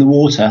feet in the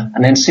water,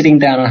 and then sitting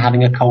down and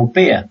having a cold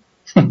beer.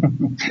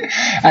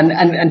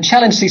 and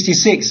Challenge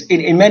 66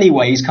 in many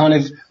ways kind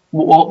of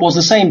was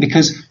the same,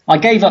 because I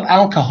gave up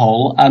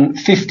alcohol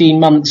 15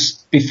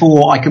 months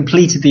before I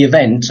completed the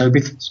event. So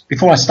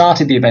before I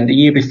started the event, a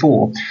year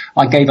before,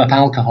 I gave up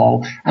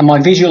alcohol, and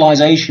my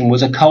visualization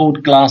was a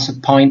cold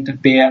pint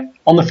of beer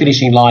on the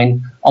finishing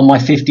line on my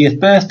 50th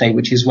birthday,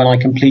 which is when I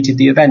completed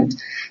the event.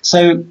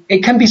 So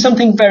it can be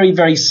something very,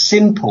 very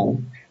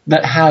simple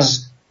that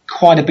has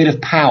quite a bit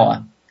of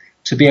power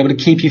to be able to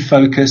keep you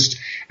focused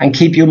and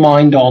keep your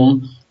mind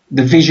on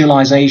the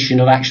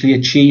visualization of actually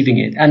achieving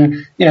it.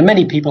 And,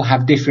 many people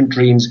have different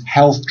dreams,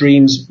 health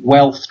dreams,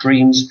 wealth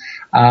dreams,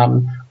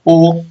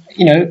 or,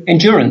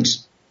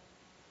 endurance.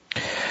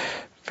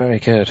 Very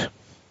good.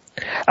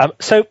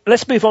 So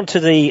let's move on to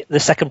the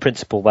second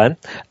principle then.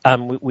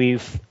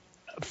 We've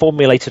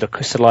formulated or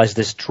crystallized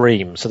this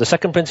dream. So the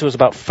second principle is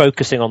about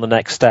focusing on the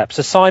next step.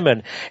 So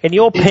Simon, in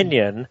your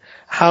opinion,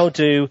 how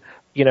do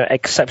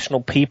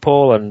exceptional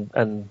people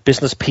and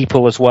business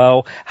people as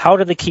well, how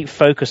do they keep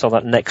focus on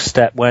that next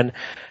step when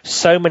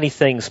so many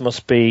things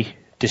must be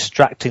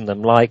distracting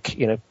them, like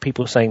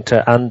people saying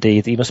to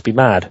Andy that you must be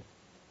mad?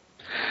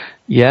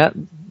 Yeah,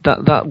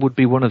 that would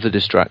be one of the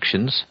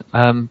distractions.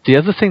 The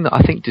other thing that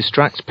I think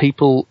distracts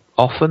people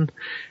often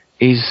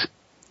is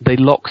they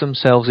lock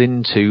themselves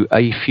into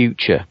a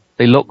future.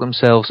 They lock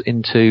themselves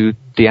into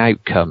the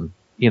outcome.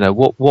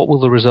 What will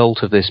the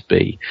result of this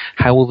be?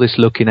 How will this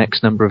look in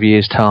X number of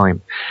years'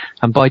 time?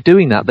 And by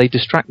doing that, they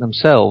distract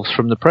themselves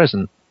from the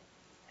present.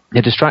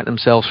 They distract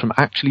themselves from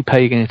actually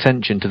paying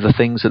attention to the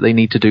things that they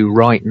need to do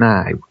right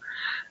now.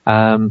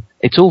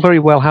 It's all very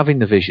well having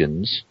the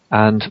visions,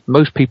 and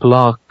most people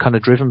are kind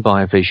of driven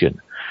by a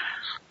vision.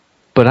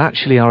 But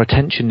actually our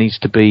attention needs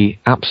to be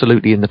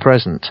absolutely in the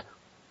present.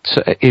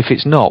 So if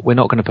it's not, we're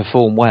not going to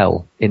perform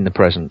well in the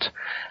present.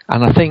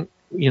 And I think,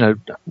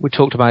 we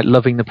talked about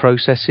loving the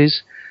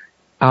processes.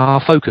 Our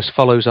focus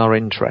follows our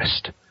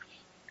interest.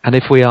 And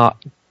if we are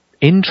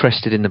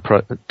interested in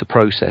the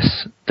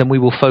process, then we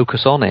will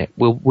focus on it.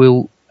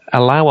 We'll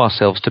allow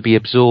ourselves to be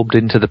absorbed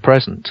into the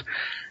present.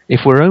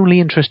 If we're only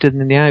interested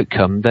in the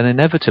outcome, then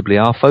inevitably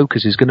our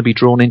focus is going to be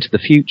drawn into the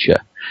future.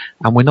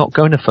 And we're not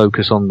going to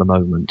focus on the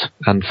moment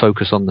and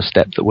focus on the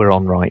step that we're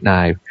on right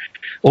now.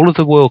 All of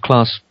the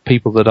world-class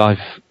people that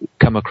I've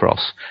come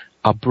across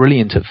are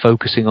brilliant at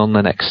focusing on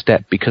the next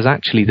step, because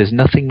actually there's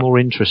nothing more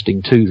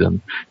interesting to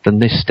them than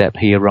this step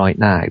here right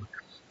now.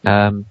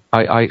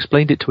 I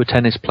explained it to a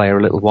tennis player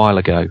a little while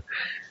ago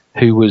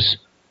who was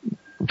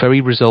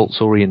very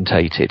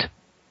results-orientated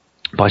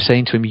by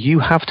saying to him, you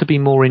have to be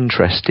more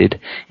interested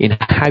in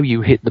how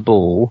you hit the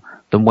ball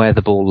than where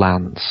the ball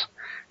lands.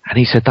 And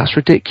he said, that's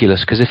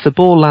ridiculous, because if the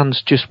ball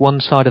lands just one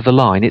side of the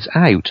line, it's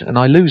out and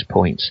I lose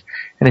points.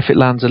 And if it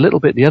lands a little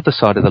bit the other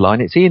side of the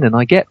line, it's in and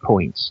I get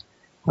points.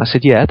 I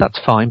said, yeah, that's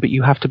fine, but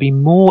you have to be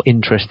more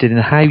interested in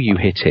how you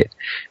hit it,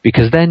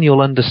 because then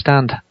you'll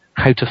understand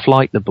how to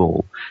flight the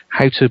ball,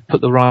 how to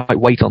put the right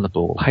weight on the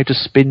ball, how to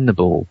spin the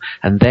ball,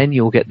 and then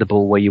you'll get the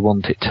ball where you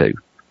want it to.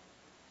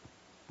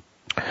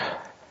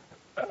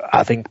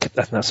 I think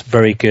that's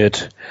very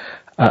good.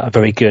 A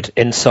very good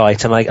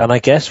insight, and I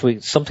guess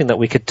something that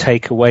we could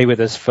take away with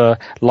us for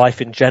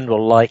life in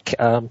general, like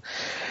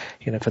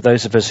for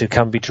those of us who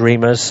can be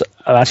dreamers,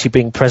 actually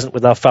being present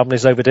with our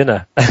families over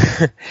dinner.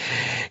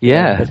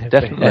 Yeah,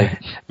 definitely.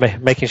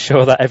 Making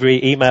sure that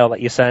every email that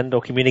you send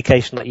or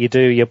communication that you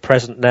do, you're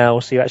present now,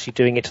 so you're actually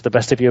doing it to the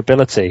best of your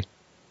ability.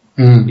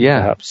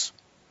 Yeah, perhaps.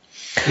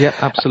 Yeah,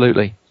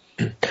 absolutely.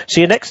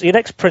 So your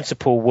next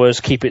principle was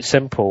keep it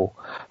simple.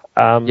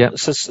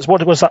 So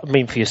what does that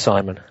mean for you,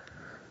 Simon?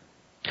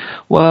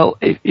 Well,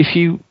 if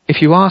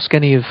you ask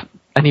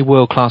any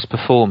world-class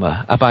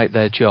performer about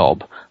their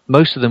job,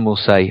 most of them will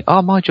say,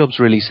 my job's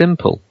really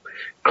simple.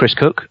 Chris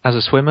Cook, as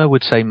a swimmer,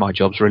 would say, my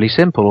job's really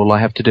simple. All I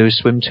have to do is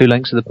swim 2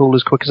 lengths of the pool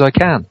as quick as I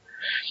can.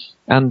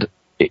 And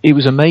it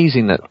was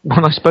amazing that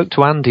when I spoke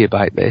to Andy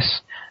about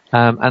this,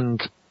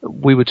 and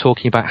we were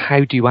talking about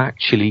how do you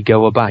actually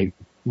go about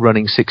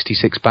running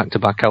 66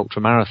 back-to-back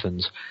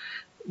ultramarathons,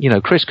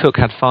 Chris Cook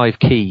had 5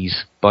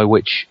 keys by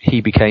which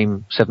he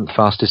became 7th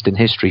fastest in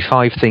history,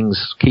 5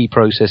 things, key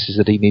processes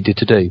that he needed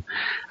to do.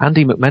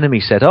 Andy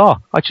McMenemy said, I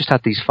just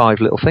had these 5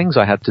 little things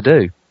I had to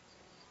do.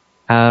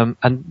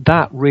 And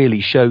that really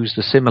shows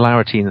the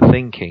similarity in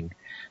thinking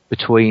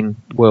between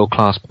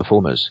world-class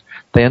performers.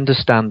 They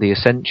understand the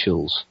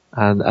essentials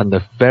and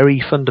the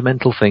very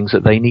fundamental things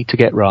that they need to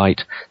get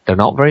right. They're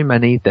not very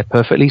many, they're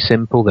perfectly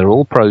simple, they're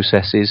all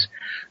processes.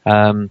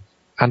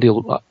 And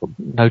he'll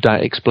no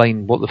doubt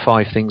explain what the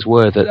 5 things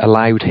were that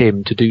allowed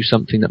him to do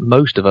something that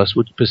most of us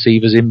would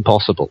perceive as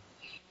impossible.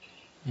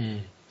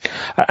 And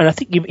I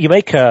think you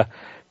make an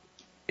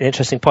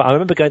interesting point. I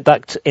remember going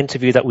back to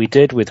interview that we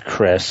did with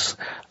Chris,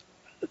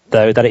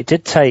 though, that it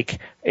did take,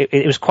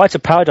 it was quite a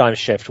paradigm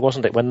shift,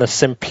 wasn't it, when the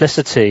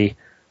simplicity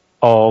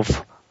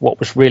of what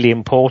was really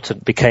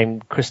important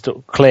became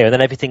crystal clear, and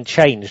then everything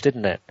changed,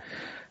 didn't it?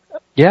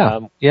 Yeah.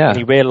 And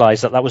he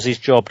realised that was his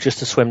job, just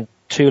to swim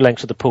 2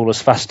 lengths of the pool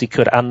as fast as he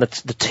could, and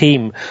the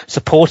team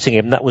supporting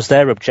him, that was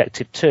their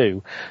objective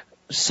too.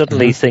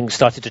 Suddenly things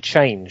started to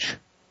change.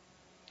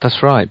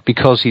 That's right,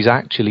 because he's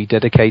actually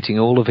dedicating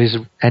all of his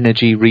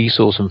energy,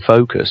 resource and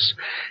focus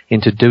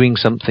into doing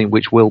something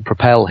which will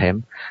propel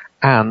him,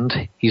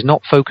 and he's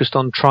not focused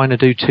on trying to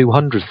do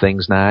 200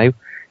 things now.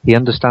 He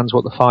understands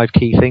what the 5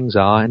 key things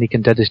are, and he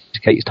can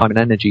dedicate his time and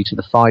energy to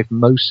the 5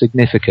 most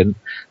significant,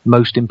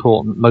 most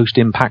important, most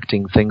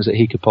impacting things that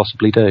he could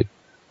possibly do.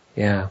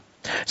 Yeah.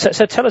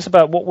 So tell us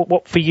about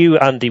what for you,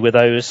 Andy, were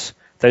those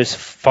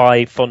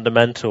 5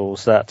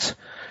 fundamentals that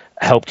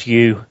helped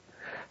you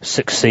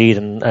succeed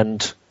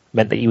and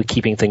meant that you were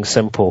keeping things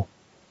simple?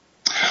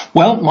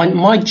 Well,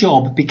 my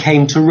job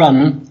became to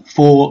run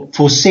for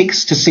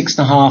 6 to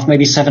 6.5,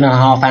 maybe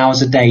 7.5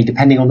 hours a day,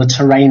 depending on the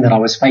terrain that I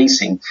was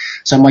facing.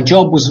 So my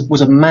job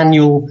was a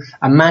manual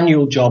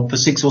job for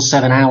 6 or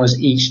 7 hours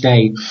each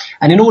day.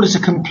 And in order to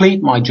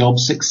complete my job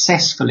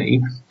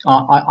successfully,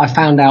 I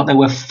found out there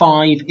were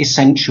 5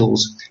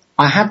 essentials.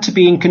 I had to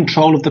be in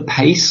control of the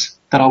pace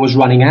that I was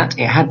running at.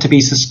 It had to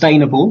be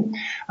sustainable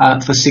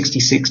for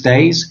 66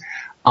 days.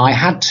 I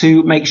had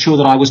to make sure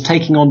that I was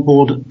taking on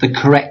board the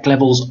correct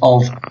levels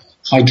of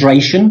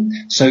hydration,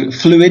 so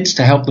fluids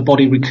to help the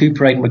body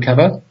recuperate and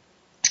recover.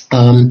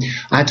 I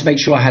had to make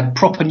sure I had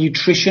proper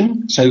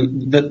nutrition, so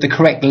the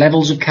correct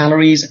levels of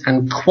calories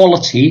and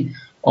quality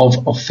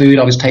of food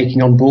I was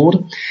taking on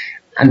board.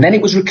 And then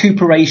it was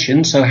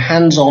recuperation, so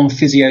hands-on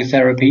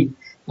physiotherapy,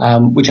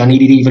 which I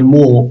needed even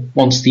more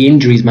once the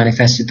injuries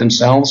manifested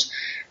themselves.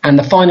 And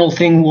the final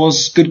thing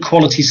was good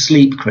quality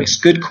sleep, Chris,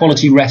 good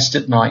quality rest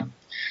at night,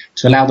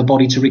 to allow the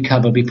body to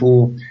recover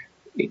before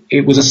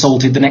it was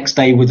assaulted the next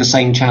day with the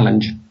same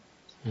challenge.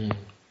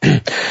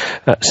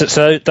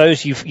 So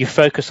those you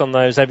focused on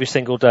those every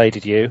single day,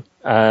 did you?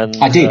 And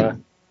I did,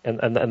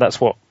 and that's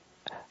what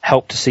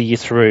helped to see you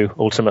through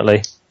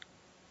ultimately.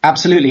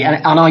 Absolutely,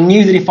 and I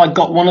knew that if I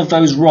got one of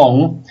those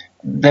wrong,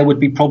 there would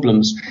be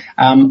problems.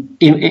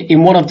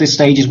 In one of the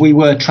stages, we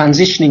were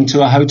transitioning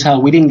to a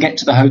hotel. We didn't get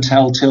to the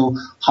hotel till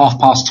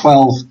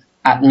 12:30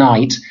 at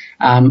night.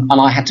 And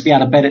I had to be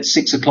out of bed at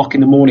 6 o'clock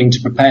in the morning to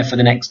prepare for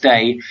the next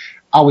day.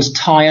 I was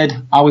tired.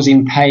 I was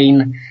in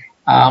pain.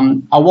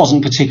 I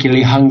wasn't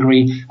particularly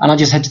hungry. And I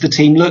just said to the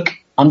team, look,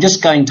 I'm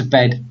just going to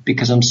bed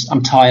because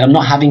I'm tired. I'm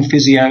not having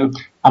physio.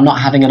 I'm not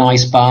having an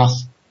ice bath.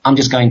 I'm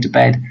just going to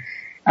bed.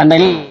 And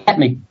they let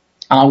me.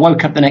 And I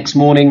woke up the next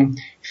morning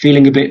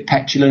feeling a bit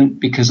petulant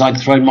because I'd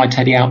thrown my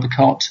teddy out the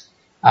cot.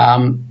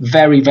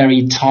 Very,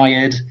 very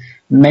tired,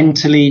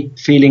 mentally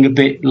feeling a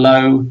bit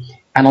low.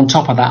 And on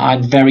top of that, I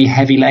had very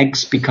heavy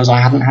legs because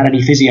I hadn't had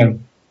any physio.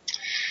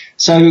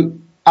 So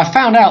I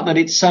found out that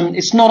it's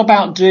not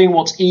about doing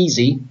what's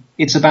easy.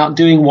 It's about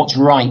doing what's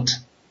right.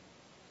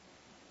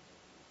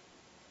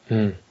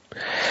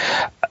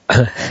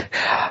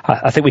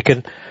 I think we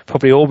can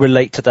probably all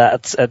relate to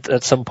that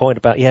at some point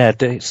about,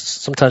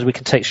 sometimes we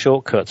can take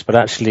shortcuts, but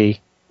actually,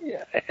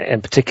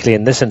 and particularly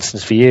in this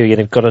instance for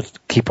you've got to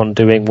keep on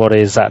doing what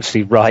is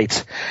actually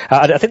right.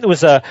 I think there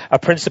was a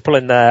principle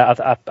in there.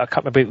 I can't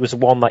remember if it was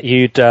one that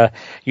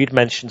you'd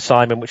mentioned,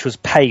 Simon, which was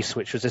PACE,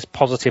 which was this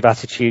positive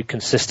attitude,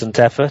 consistent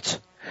effort.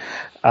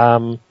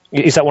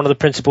 Is that one of the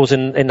principles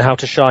in How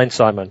to Shine,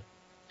 Simon?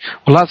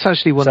 Well, that's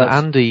actually one that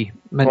Andy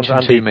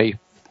mentioned to me.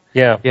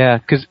 Yeah,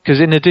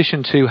 because in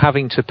addition to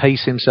having to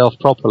pace himself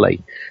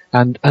properly,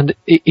 and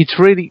it's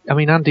really, I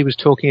mean, Andy was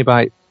talking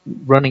about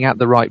running at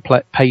the right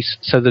pace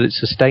so that it's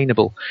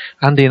sustainable.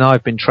 Andy and I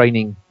have been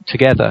training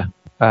together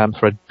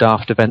for a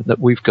daft event that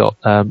we've got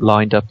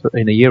lined up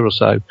in a year or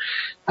so,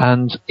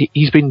 and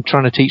he's been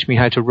trying to teach me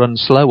how to run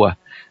slower.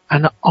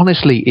 And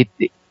honestly,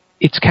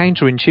 it's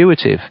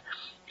counterintuitive,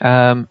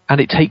 and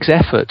it takes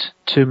effort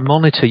to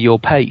monitor your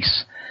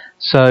pace.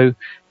 So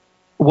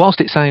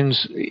whilst it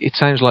sounds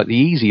like the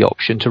easy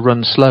option to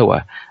run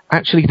slower,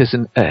 actually there's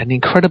an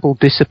incredible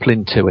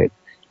discipline to it.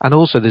 And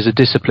also there's a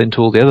discipline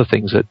to all the other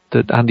things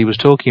that Andy was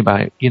talking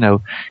about,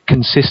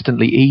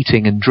 consistently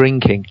eating and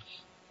drinking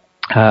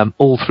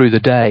all through the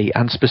day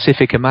and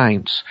specific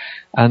amounts.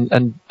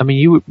 And I mean,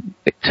 you were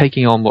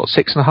taking on,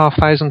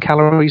 6,500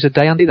 calories a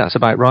day, Andy? That's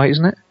about right,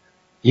 isn't it?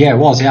 Yeah, it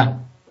was, yeah.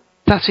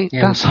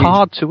 That's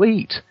hard to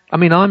eat. I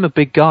mean, I'm a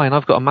big guy and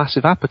I've got a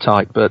massive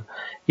appetite, but,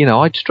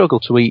 I'd struggle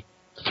to eat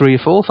 3,000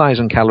 or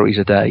 4,000 calories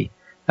a day.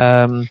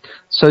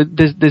 So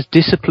there's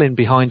discipline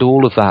behind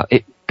all of that.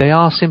 They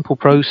are simple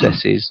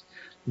processes,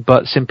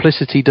 but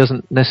simplicity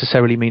doesn't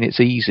necessarily mean it's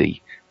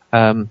easy,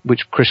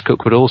 which Chris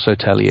Cook would also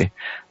tell you.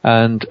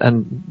 And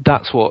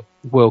that's what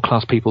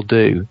world-class people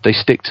do. They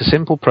stick to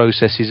simple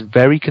processes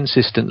very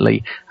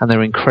consistently, and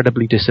they're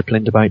incredibly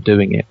disciplined about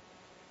doing it.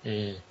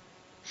 Mm.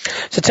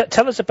 So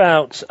tell us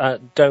about,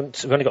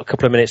 we've only got a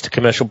couple of minutes to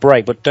commercial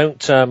break, but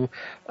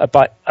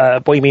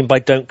what you mean by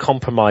don't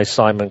compromise,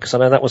 Simon, because I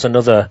know that was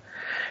another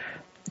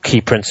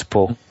key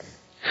principle.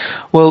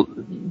 Well,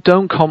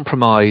 don't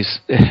compromise,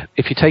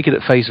 if you take it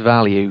at face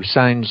value,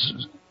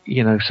 sounds,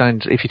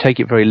 if you take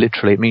it very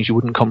literally, it means you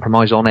wouldn't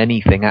compromise on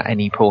anything at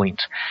any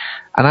point.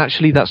 And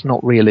actually that's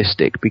not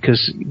realistic,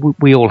 because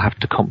we all have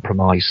to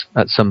compromise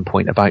at some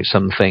point about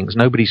some things.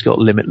 Nobody's got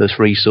limitless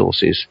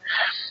resources.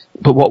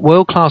 But what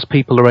world-class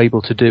people are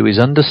able to do is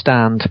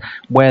understand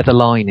where the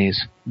line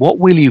is. What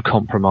will you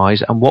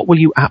compromise and what will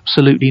you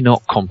absolutely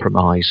not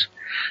compromise?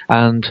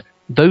 And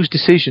those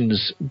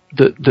decisions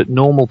that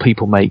normal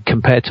people make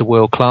compared to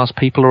world-class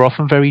people are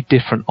often very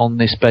different on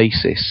this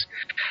basis.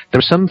 There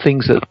are some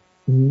things that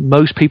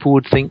most people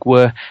would think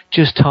were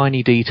just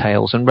tiny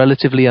details and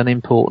relatively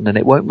unimportant, and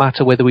it won't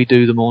matter whether we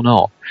do them or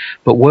not.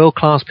 But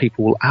world-class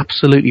people will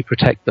absolutely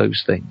protect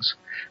those things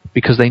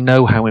because they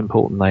know how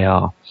important they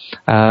are.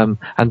 And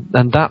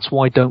that's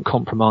why don't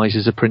compromise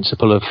is a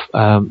principle of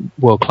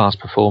world-class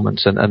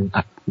performance and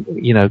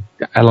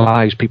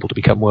allows people to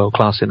become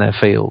world-class in their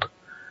field.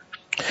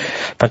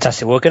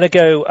 Fantastic. We're going to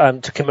go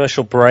to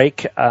commercial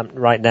break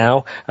right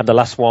now, and the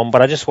last one.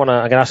 But I'm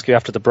going to ask you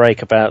after the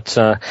break about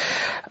some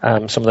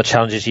of the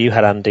challenges you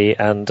had, Andy,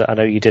 and I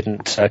know you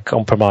didn't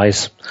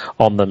compromise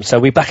on them. So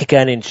we'll be back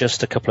again in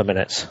just a couple of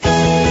minutes.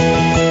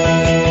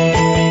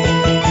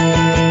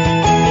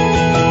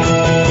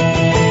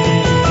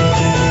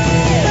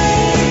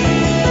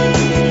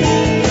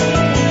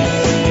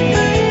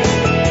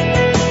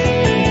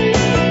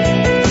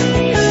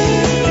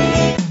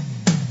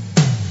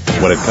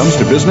 When it comes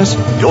to business,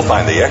 you'll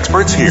find the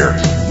experts here.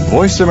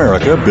 Voice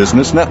America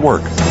Business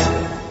Network.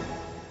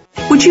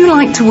 Would you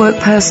like to work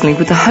personally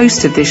with the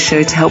host of this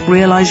show to help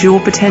realize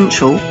your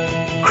potential?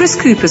 Chris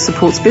Cooper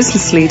supports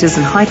business leaders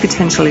and high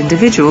potential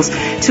individuals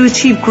to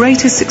achieve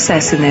greater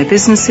success in their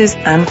businesses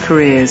and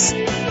careers.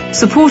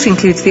 Support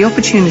includes the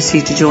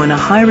opportunity to join a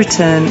high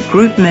return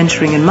group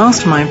mentoring and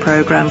mastermind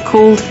program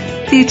called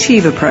the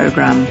Achiever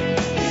Program.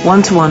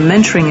 One-to-one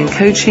mentoring and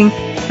coaching,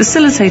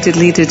 facilitated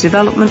leader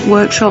development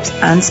workshops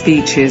and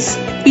speeches.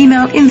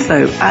 Email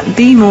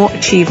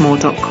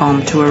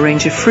info@bemoreachievemore.com to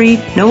arrange a free,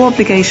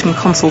 no-obligation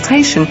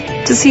consultation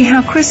to see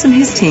how Chris and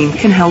his team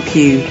can help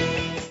you.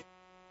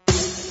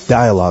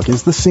 Dialogue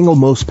is the single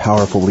most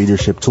powerful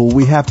leadership tool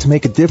we have to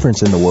make a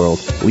difference in the world.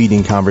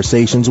 Leading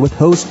Conversations with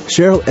host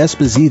Cheryl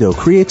Esposito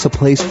creates a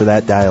place for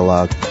that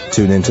dialogue.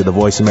 Tune into the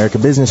Voice America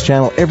Business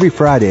Channel every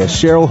Friday as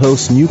Cheryl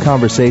hosts new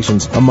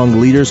conversations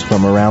among leaders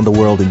from around the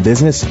world in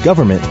business,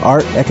 government,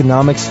 art,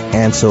 economics,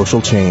 and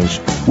social change.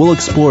 We'll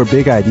explore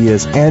big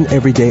ideas and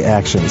everyday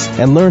actions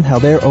and learn how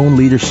their own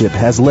leadership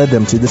has led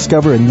them to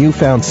discover a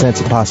newfound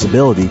sense of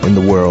possibility in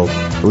the world.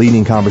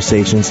 Leading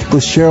Conversations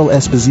with Cheryl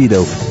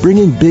Esposito,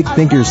 bringing big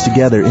thinkers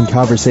together in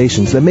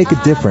conversations that make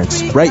a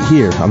difference right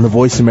here on the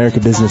Voice America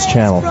Business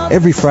Channel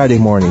every Friday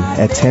morning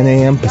at 10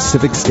 a.m.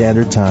 Pacific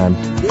Standard Time.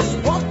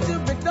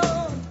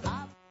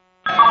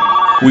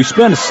 We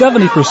spend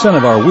 70%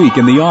 of our week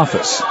in the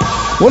office.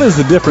 What is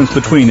the difference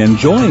between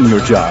enjoying your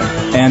job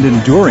and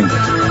enduring it?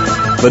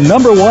 The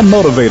number one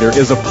motivator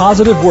is a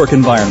positive work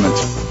environment,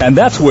 and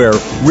that's where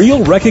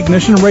Real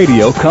Recognition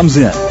Radio comes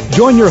in.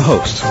 Join your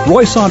hosts,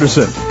 Roy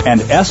Saunderson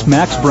and S.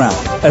 Max Brown,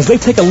 as they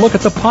take a look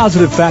at the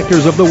positive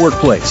factors of the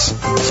workplace,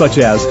 such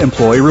as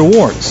employee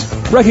rewards,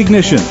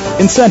 recognition,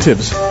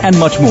 incentives, and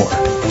much more.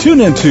 Tune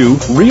into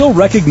Real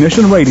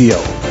Recognition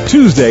Radio,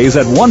 Tuesdays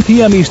at 1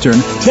 p.m. Eastern,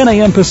 10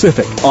 a.m.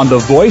 Pacific, on the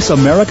Voice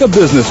America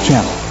Business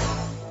Channel.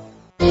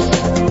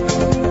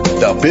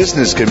 The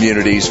business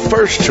community's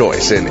first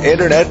choice in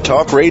Internet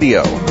Talk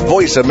Radio.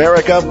 Voice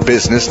America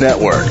Business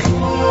Network.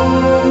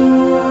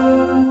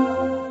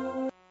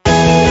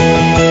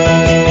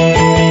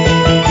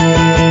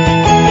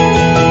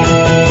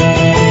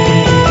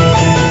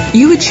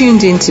 You are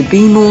tuned in to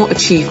Be More,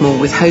 Achieve More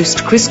with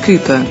host Chris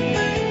Cooper.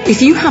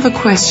 If you have a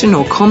question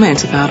or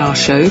comment about our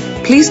show,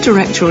 please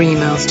direct your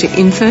emails to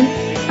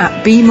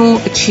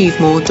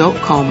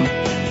info@bemoreachievemore.com.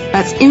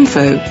 That's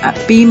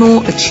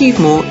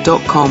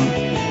info@bemoreachievemore.com.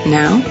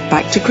 Now,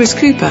 back to Chris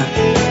Cooper.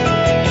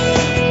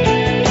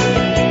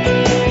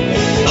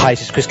 Hi,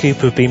 this is Chris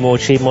Cooper of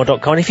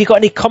BeMoreAchieveMore.com. If you've got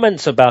any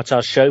comments about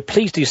our show,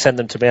 please do send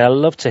them to me. I'd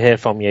love to hear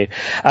from you.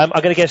 I'm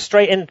going to get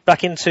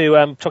back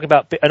into talking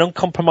about an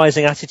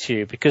uncompromising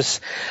attitude, because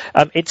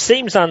it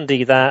seems,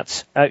 Andy,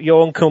 that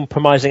your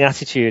uncompromising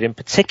attitude, in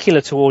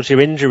particular towards your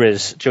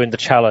injuries during the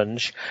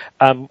challenge,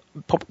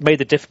 made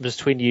the difference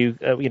between you,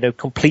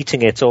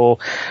 completing it or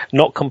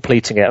not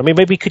completing it. I mean,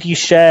 maybe could you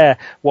share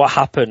what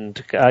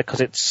happened,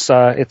 because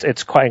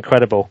it's quite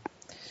incredible.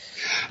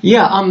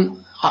 Yeah,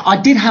 I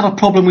did have a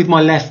problem with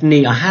my left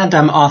knee. I had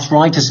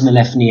arthritis in the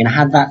left knee, and I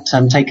had that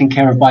taken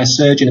care of by a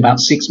surgeon about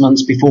 6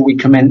 months before we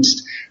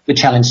commenced the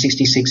Challenge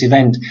 66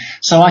 event.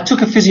 So I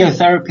took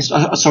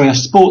a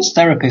sports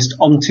therapist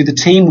onto the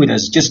team with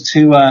us, just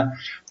to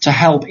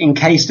help in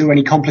case there were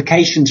any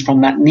complications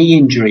from that knee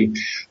injury.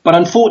 But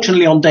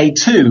unfortunately, on day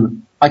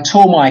 2, I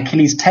tore my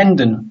Achilles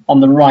tendon on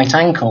the right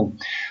ankle,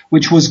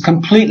 which was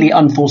completely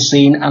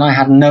unforeseen, and I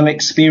had no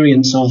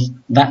experience of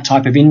that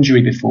type of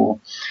injury before.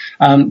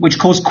 Which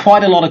caused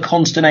quite a lot of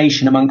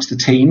consternation amongst the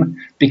team,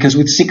 because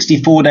with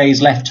 64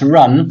 days left to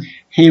run,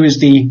 here is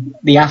the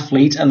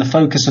athlete and the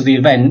focus of the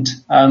event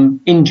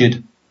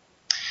injured.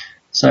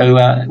 So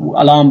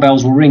alarm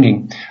bells were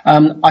ringing.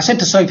 I said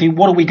to Sophie,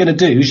 what are we going to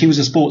do? She was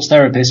a sports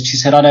therapist. She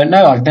said, I don't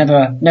know. I've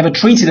never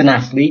treated an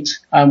athlete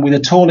with a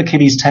torn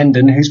Achilles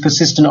tendon who's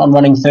persistent on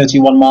running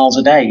 31 miles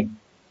a day.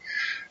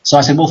 So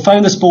I said, well,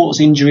 phone the Sports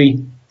Injury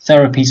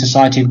Therapy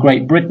Society of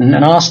Great Britain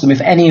and ask them if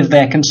any of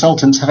their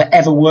consultants have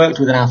ever worked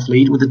with an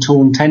athlete with a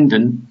torn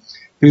tendon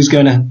who's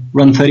going to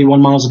run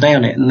 31 miles a day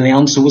on it. And the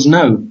answer was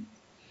no.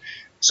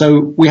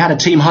 So we had a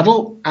team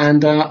huddle,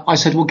 and I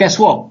said, well, guess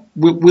what?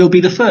 we'll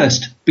be the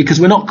first, because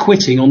we're not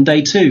quitting on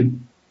day 2.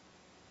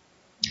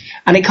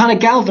 And it kind of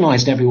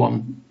galvanized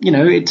everyone.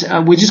 We're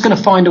just going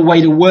to find a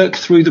way to work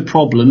through the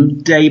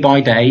problem day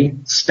by day,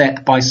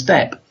 step by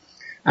step.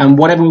 And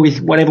whatever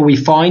we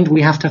find,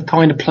 we have to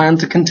find a plan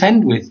to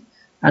contend with.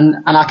 And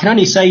I can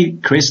only say,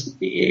 Chris,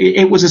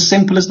 it was as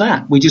simple as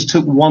that. We just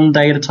took one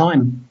day at a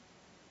time.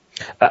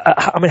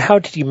 How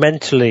did you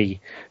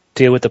mentally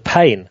deal with the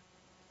pain?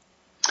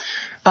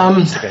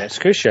 It's been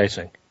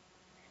excruciating.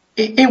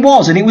 It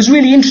was, and it was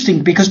really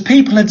interesting because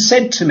people had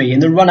said to me in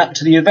the run-up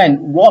to the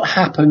event, what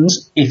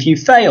happens if you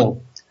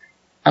fail?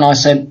 And I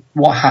said,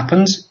 what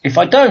happens if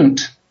I don't?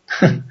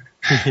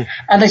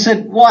 And they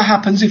said, what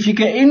happens if you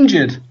get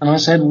injured? And I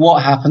said,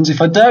 what happens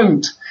if I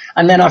don't?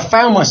 And then I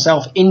found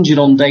myself injured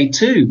on day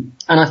 2.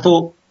 And I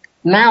thought,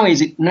 now is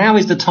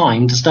the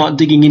time to start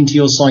digging into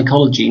your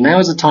psychology. Now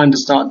is the time to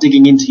start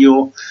digging into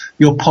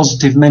your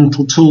positive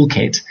mental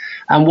toolkit.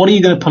 And what are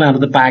you going to pull out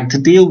of the bag to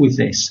deal with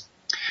this?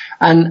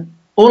 And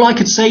all I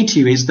could say to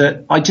you is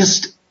that I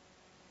just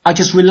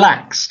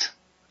relaxed.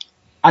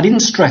 I didn't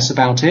stress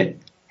about it.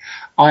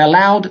 I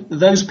allowed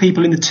those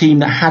people in the team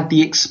that had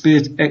the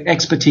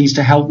expertise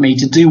to help me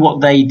to do what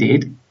they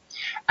did.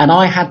 And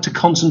I had to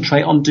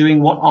concentrate on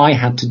doing what I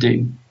had to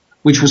do,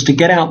 which was to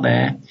get out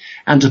there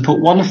and to put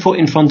one foot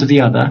in front of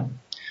the other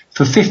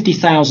for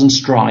 50,000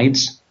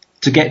 strides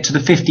to get to the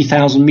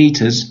 50,000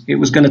 meters it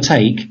was going to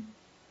take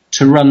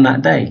to run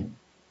that day.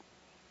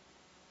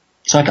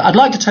 So I'd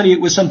like to tell you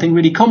it was something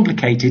really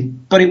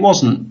complicated, but it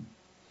wasn't.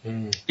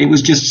 It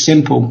was just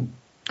simple.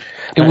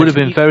 It would have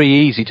been very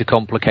easy to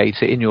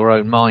complicate it in your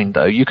own mind,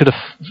 though. You could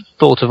have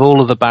thought of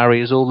all of the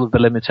barriers, all of the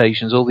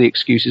limitations, all the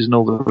excuses and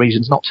all the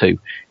reasons not to,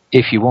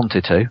 if you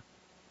wanted to.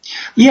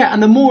 Yeah,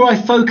 and the more I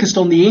focused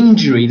on the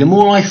injury, the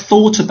more I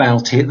thought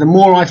about it, the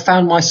more I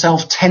found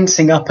myself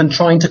tensing up and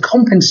trying to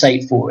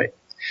compensate for it.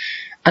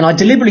 And I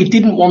deliberately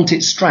didn't want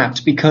it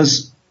strapped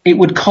because it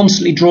would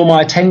constantly draw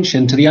my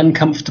attention to the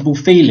uncomfortable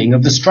feeling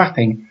of the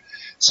strapping.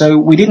 So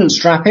we didn't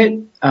strap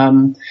it.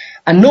 And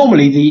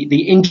normally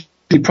the injury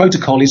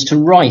protocol is to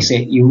rice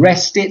it. You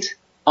rest it,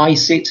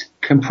 ice it,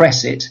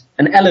 compress it,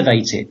 and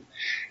elevate it.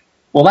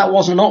 Well, that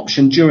wasn't an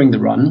option during the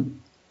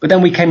run. But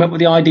then we came up with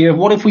the idea of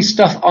what if we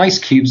stuff ice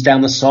cubes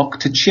down the sock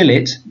to chill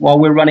it while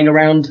we're running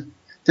around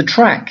the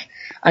track?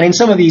 And in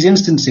some of these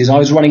instances, I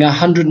was running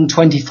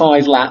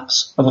 125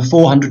 laps of a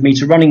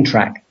 400-meter running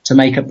track to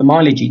make up the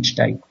mileage each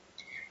day.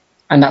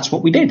 And that's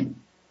what we did.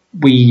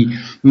 We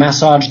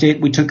massaged it.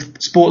 We took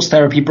sports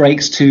therapy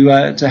breaks to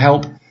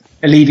help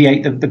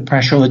alleviate the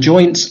pressure on the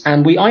joints,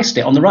 and we iced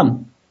it on the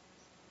run.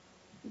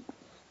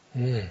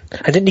 And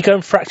didn't you go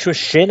and fracture a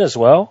shin as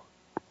well?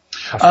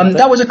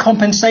 That was a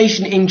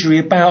compensation injury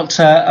about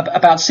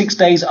 6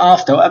 days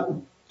after.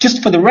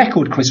 Just for the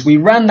record, Chris, we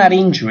ran that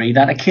injury,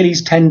 that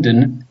Achilles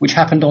tendon, which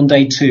happened on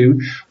day 2,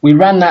 we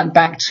ran that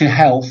back to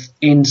health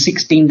in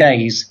 16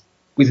 days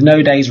with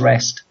no day's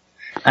rest.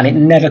 And it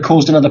never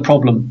caused another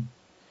problem.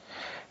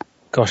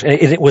 Gosh,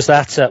 was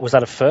that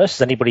a first?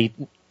 Has anybody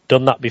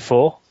done that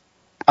before?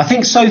 I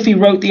think Sophie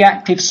wrote the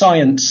active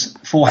science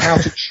for how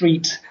to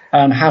treat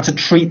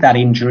that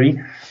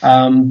injury,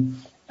 and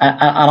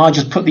I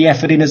just put the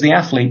effort in as the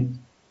athlete.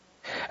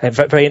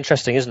 Very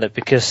interesting, isn't it?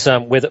 Because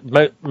with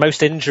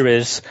most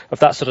injuries of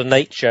that sort of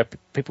nature,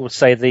 people would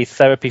say the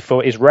therapy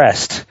for it is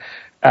rest.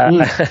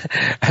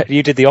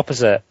 You did the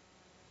opposite.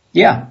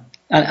 Yeah.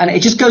 And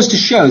it just goes to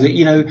show that,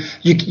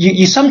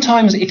 you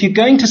sometimes, if you're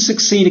going to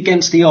succeed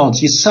against the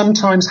odds, you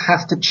sometimes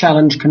have to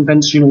challenge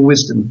conventional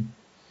wisdom.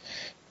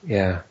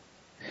 Yeah.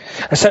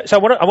 So I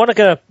want to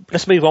go,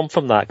 let's move on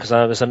from that because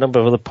there's a number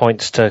of other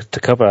points to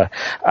cover.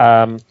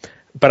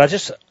 But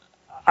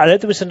I know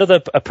there was another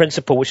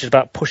principle which is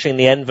about pushing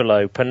the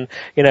envelope. And,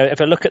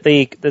 if I look at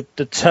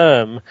the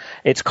term,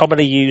 it's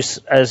commonly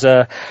used as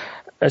a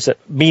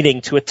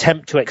meaning to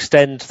attempt to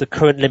extend the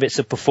current limits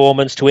of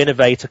performance, to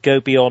innovate or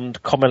go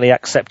beyond commonly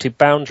accepted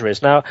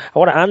boundaries. Now, I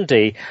want to,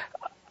 Andy,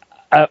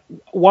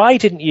 why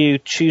didn't you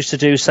choose to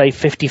do, say,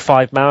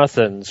 55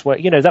 marathons? Well,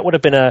 that would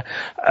have been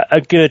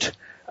a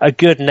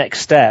good next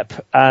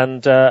step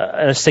and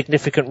a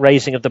significant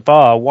raising of the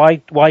bar.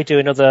 Why do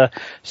another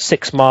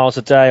 6 miles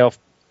a day or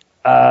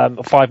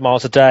 5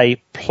 miles a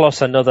day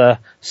plus another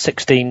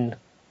 16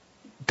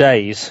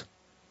 days?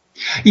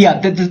 Yeah,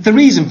 the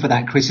reason for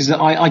that, Chris, is that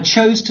I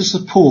chose to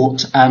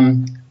support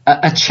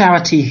a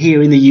charity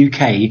here in the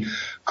UK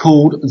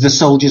called the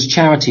Soldiers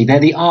Charity. They're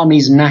the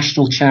Army's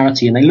national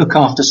charity, and they look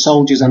after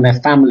soldiers and their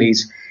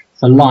families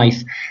for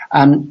life.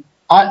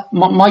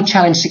 My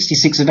Challenge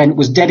 66 event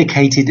was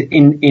dedicated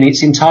in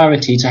its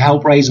entirety to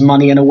help raise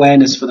money and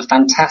awareness for the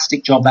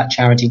fantastic job that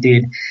charity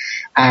did.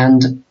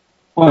 And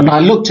when I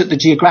looked at the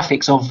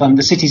geographics of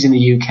the cities in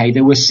the UK,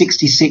 there were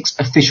 66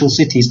 official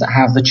cities that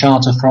have the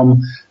charter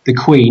from the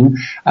Queen.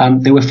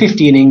 There were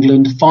 50 in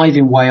England, 5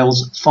 in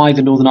Wales, 5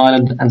 in Northern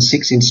Ireland, and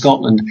 6 in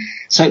Scotland.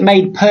 So it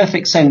made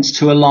perfect sense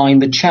to align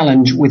the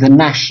challenge with a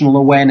national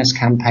awareness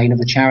campaign of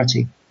the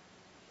charity.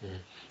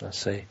 I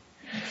see.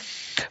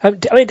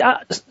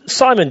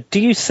 Simon, do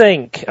you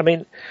think,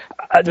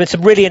 There's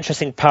some really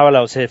interesting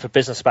parallels here for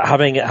business about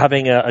having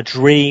a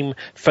dream,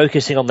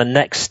 focusing on the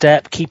next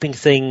step, keeping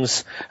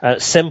things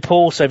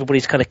simple so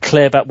everybody's kind of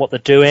clear about what they're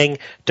doing,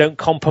 don't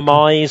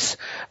compromise,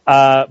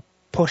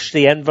 push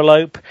the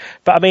envelope.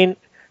 But I mean,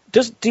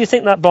 do you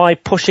think that by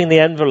pushing the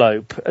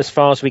envelope as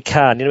far as we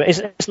can,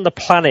 isn't the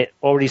planet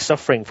already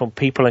suffering from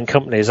people and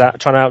companies trying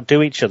to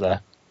outdo each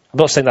other? I'm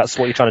not saying that's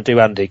what you're trying to do,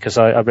 Andy, because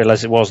I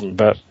realise it wasn't,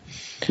 but...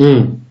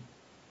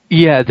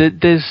 Yeah,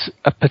 there's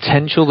a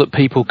potential that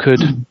people could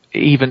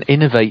even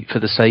innovate for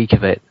the sake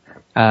of it.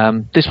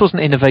 This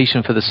wasn't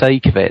innovation for the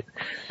sake of it.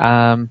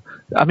 The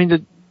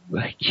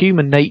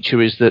human nature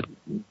is that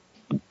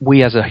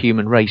we as a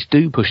human race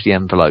do push the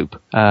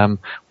envelope.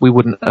 We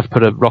wouldn't have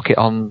put a rocket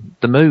on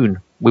the moon.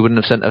 We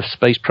wouldn't have sent a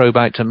space probe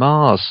out to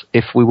Mars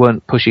if we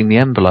weren't pushing the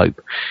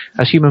envelope.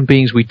 As human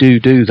beings, we do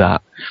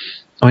that.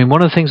 I mean,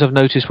 one of the things I've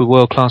noticed with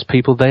world-class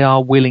people, they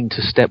are willing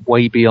to step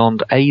way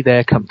beyond A,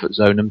 their comfort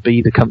zone, and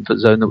B, the comfort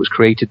zone that was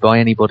created by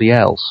anybody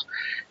else.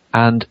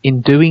 And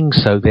in doing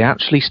so, they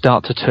actually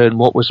start to turn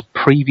what was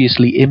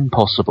previously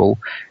impossible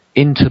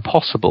into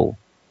possible.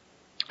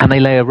 And they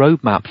lay a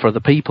roadmap for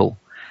other people.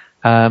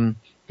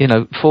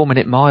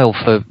 4-minute mile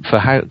for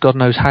how, God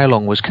knows how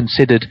long was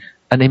considered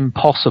an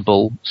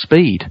impossible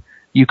speed.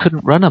 You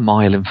couldn't run a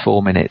mile in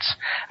 4 minutes.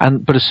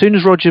 But as soon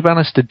as Roger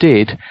Bannister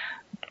did,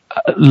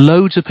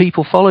 loads of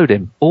people followed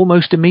him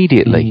almost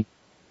immediately.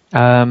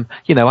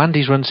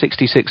 Andy's run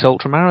 66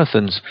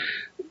 ultramarathons.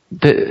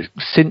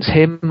 Since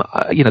him,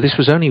 this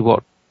was only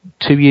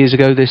 2 years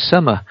ago this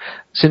summer.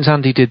 Since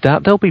Andy did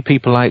that, there'll be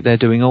people out there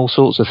doing all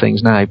sorts of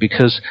things now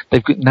because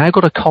they've now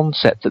got a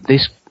concept that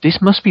this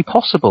must be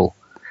possible.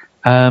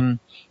 One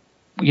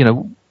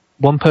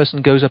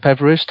person goes up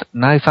Everest,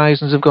 now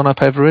thousands have gone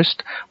up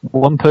Everest.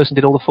 One person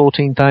did all the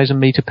 14,000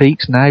 meter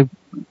peaks, now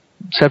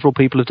several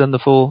people have done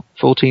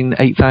the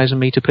 8,000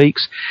 meter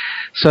peaks.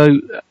 So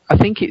I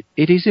think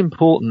it is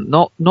important,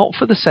 not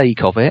for the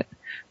sake of it,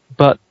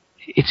 but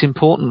it's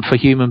important for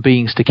human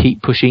beings to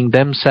keep pushing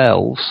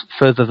themselves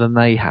further than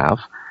they have.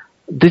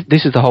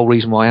 This is the whole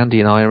reason why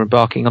Andy and I are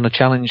embarking on a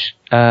challenge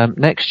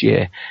next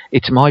year.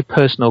 It's my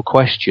personal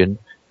question.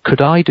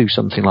 Could I do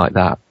something like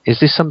that? Is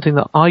this something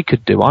that I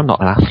could do? I'm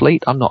not an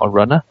athlete. I'm not a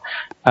runner.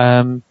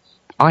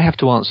 I have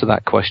to answer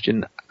that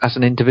question as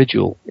an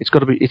individual.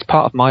 It's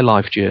part of my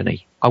life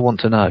journey. I want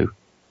to know.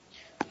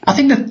 I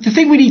think the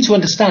thing we need to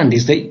understand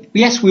is that,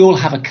 yes, we all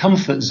have a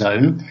comfort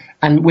zone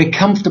and we're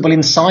comfortable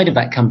inside of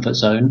that comfort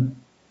zone.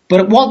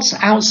 But what's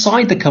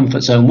outside the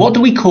comfort zone? What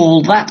do we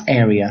call that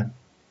area?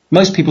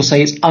 Most people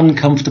say it's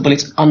uncomfortable,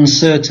 it's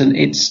uncertain,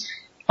 it's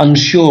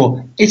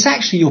unsure. It's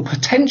actually your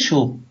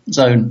potential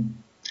zone.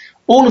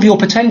 All of your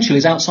potential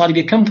is outside of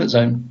your comfort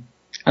zone.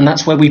 And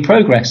that's where we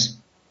progress.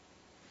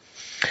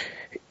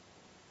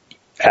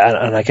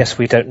 And I guess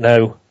we don't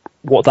know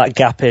what that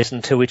gap is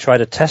until we try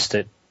to test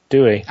it,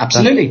 do we?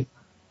 Absolutely.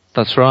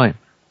 That's right.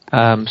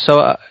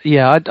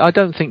 I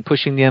don't think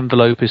pushing the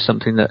envelope is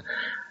something that,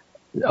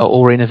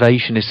 or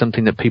innovation is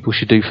something that people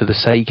should do for the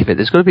sake of it.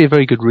 There's got to be a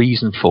very good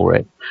reason for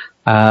it.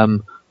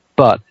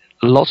 But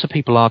lots of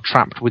people are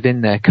trapped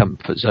within their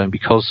comfort zone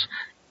because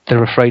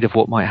they're afraid of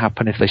what might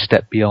happen if they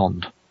step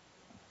beyond.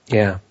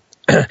 Yeah.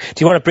 Do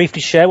you want to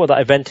briefly share what that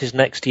event is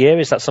next year?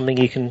 Is that something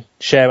you can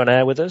share on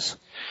air with us?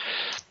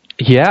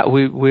 Yeah,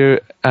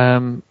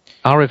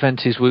 our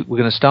event is we're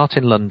going to start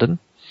in London.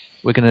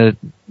 We're going to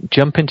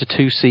jump into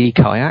 2 sea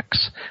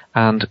kayaks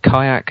and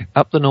kayak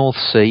up the North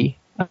Sea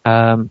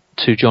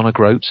to John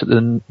O'Groats at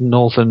the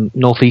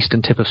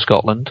northeastern tip of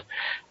Scotland,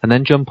 and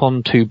then jump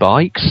on 2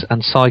 bikes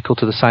and cycle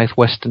to the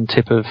southwestern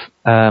tip of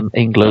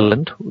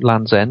England,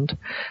 Land's End,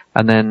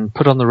 and then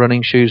put on the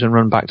running shoes and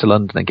run back to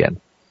London again.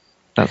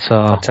 That's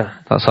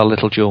our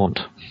little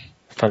jaunt.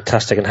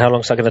 Fantastic. And how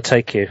long is that going to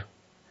take you?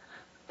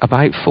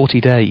 About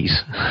 40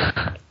 days.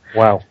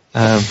 Wow.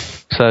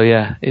 So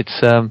yeah, it's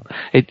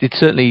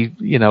certainly,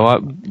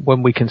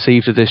 when we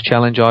conceived of this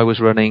challenge, I was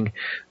running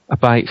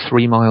about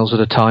 3 miles at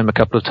a time, a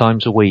couple of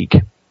times a week.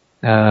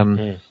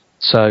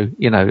 So,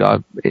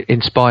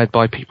 inspired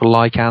by people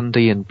like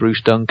Andy and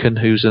Bruce Duncan,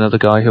 who's another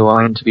guy who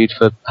I interviewed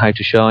for How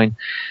to Shine.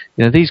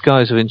 These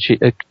guys have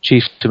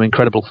achieved some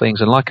incredible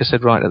things. And like I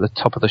said right at the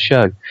top of the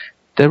show,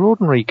 they're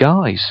ordinary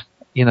guys.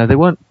 They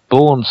weren't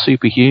born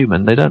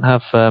superhuman. They don't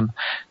have,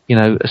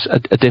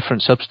 a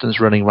different substance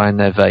running around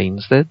their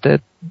veins.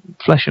 They're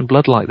flesh and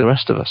blood like the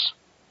rest of us.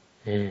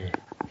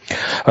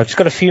 I've just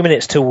got a few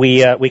minutes till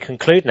we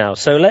conclude now.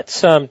 So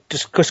let's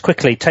just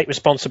quickly take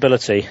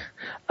responsibility.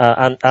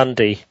 And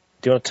Andy,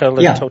 do you want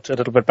to talk a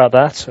little bit about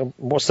that?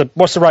 What's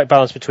the right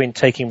balance between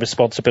taking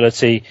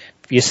responsibility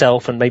for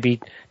yourself and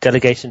maybe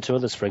delegating to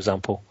others, for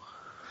example?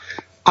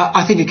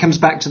 I think it comes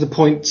back to the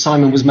point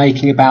Simon was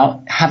making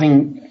about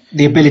having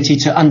the ability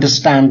to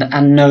understand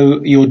and know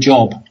your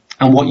job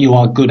and what you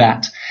are good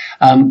at.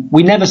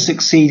 We never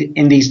succeed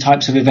in these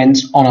types of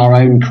events on our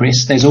own,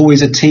 Chris. There's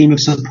always a team of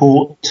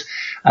support,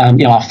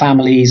 our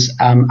families,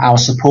 our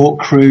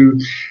support crew,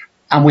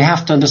 and we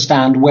have to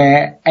understand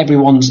where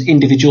everyone's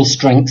individual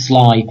strengths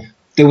lie.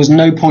 There was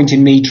no point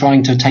in me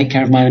trying to take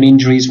care of my own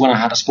injuries when I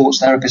had a sports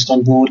therapist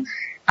on board.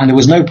 And there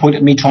was no point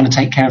in me trying to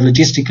take care of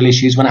logistical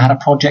issues when I had a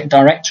project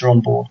director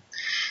on board.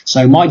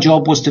 So my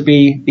job was to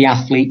be the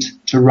athlete,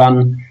 to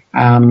run,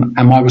 and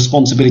my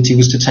responsibility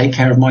was to take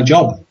care of my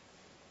job.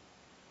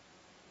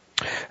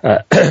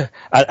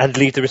 And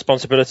leave the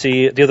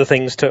responsibility, the other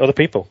things, to other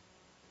people.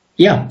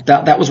 Yeah,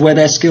 that was where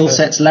their skill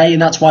sets lay,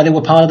 and that's why they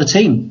were part of the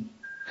team.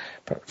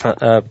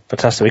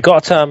 Fantastic. We've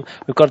got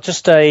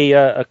just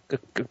about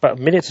a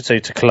minute or two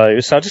to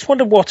close. So I just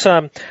wonder what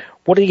are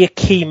your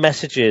key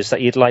messages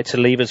that you'd like to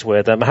leave us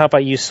with? How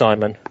about you,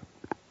 Simon?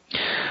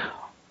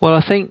 Well,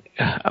 I think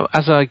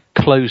as I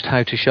closed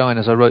How to Shine,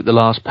 as I wrote the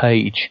last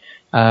page,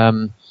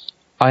 I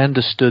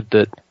understood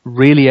that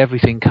really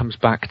everything comes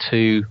back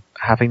to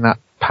having that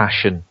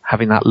passion,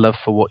 having that love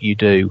for what you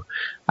do.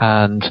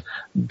 And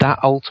that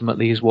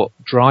ultimately is what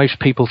drives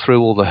people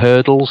through all the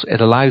hurdles.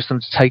 It allows them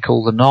to take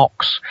all the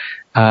knocks.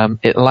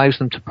 It allows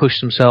them to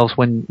push themselves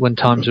when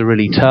times are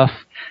really tough.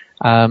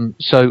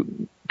 So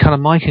kind of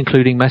my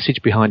concluding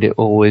message behind it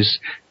all is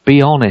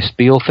be honest,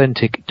 be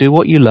authentic, do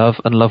what you love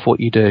and love what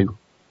you do.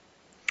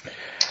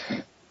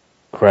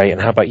 Great.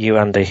 And how about you,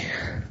 Andy?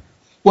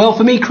 Well,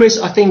 for me, Chris,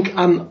 I think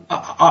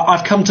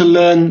I've come to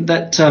learn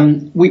that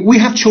we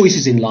have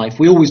choices in life.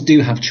 We always do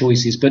have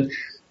choices. But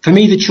for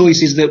me, the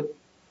choice is that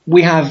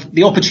we have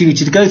the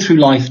opportunity to go through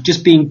life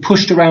just being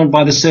pushed around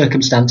by the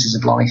circumstances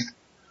of life.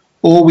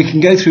 Or we can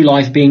go through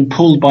life being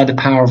pulled by the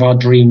power of our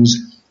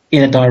dreams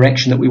in a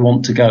direction that we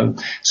want to go.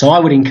 So I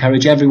would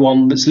encourage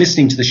everyone that's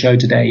listening to the show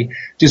today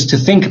just to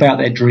think about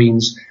their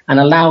dreams and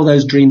allow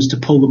those dreams to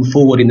pull them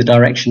forward in the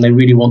direction they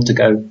really want to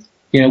go.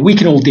 You know, we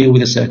can all deal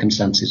with the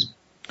circumstances.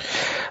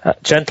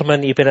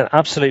 Gentlemen, you've been an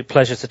absolute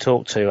pleasure to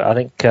talk to. I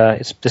think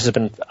this has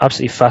been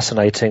absolutely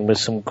fascinating with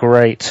some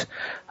great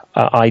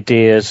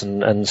ideas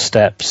and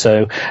steps.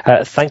 So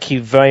thank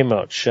you very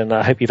much, and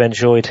I hope you've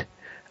enjoyed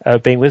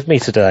being with me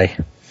today.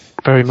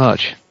 Very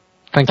much.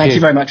 Thank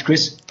you very much,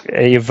 Chris.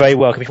 You're very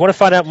welcome. If you want to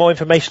find out more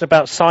information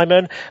about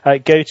Simon, go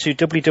to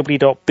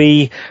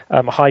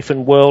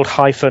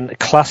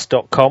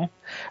www.b-world-class.com.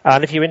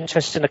 And if you're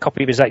interested in a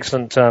copy of his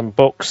excellent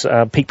books,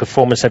 Peak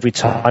Performance Every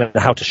Time and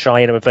How to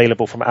Shine, are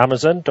available from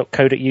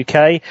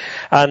Amazon.co.uk.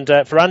 And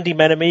for Andy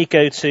McMenemy,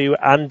 go to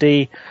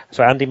Andy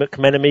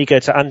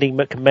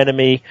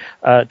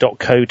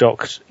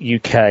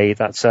McMenemy.co.uk.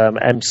 That's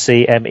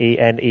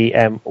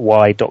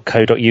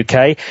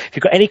McMenemy.co.uk. If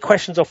you've got any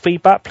questions or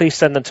feedback, please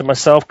send them to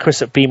myself,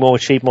 Chris at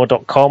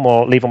BeMoreAchieveMore.com,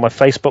 or leave on my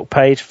Facebook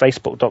page,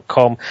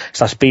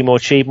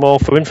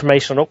 facebook.com/BeMoreAchieveMore. For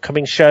information on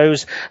upcoming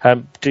shows,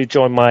 do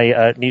join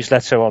my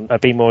newsletter on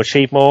Be More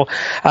Achieve More.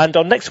 And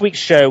on next week's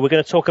show, we're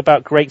going to talk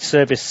about great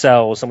service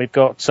sales, and we've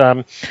got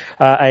an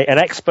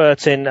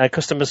expert in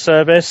customer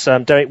service,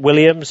 Derek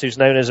Williams, who's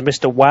known as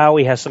Mr. Wow.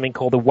 He has something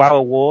called the Wow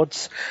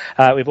Awards.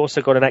 We've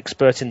also got an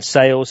expert in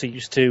sales who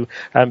used to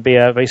be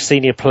a very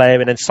senior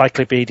player in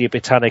Encyclopedia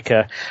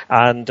Britannica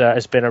and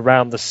has been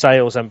around the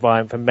sales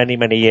environment for many,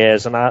 many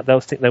years, and I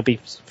think there'll be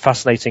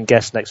fascinating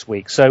guests next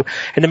week. So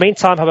in the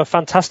meantime, have a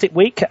fantastic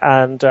week,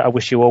 and I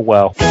wish you all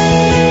well.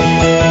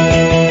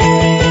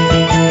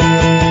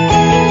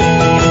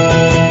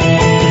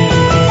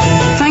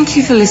 Thank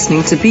you for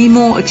listening to Be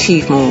More,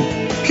 Achieve More.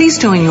 Please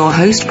join your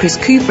host, Chris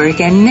Cooper,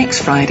 again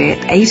next Friday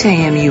at 8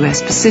 a.m.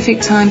 US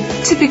Pacific Time,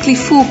 typically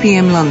 4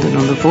 p.m. London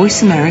on the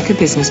Voice America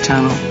Business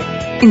Channel.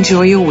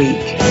 Enjoy your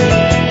week.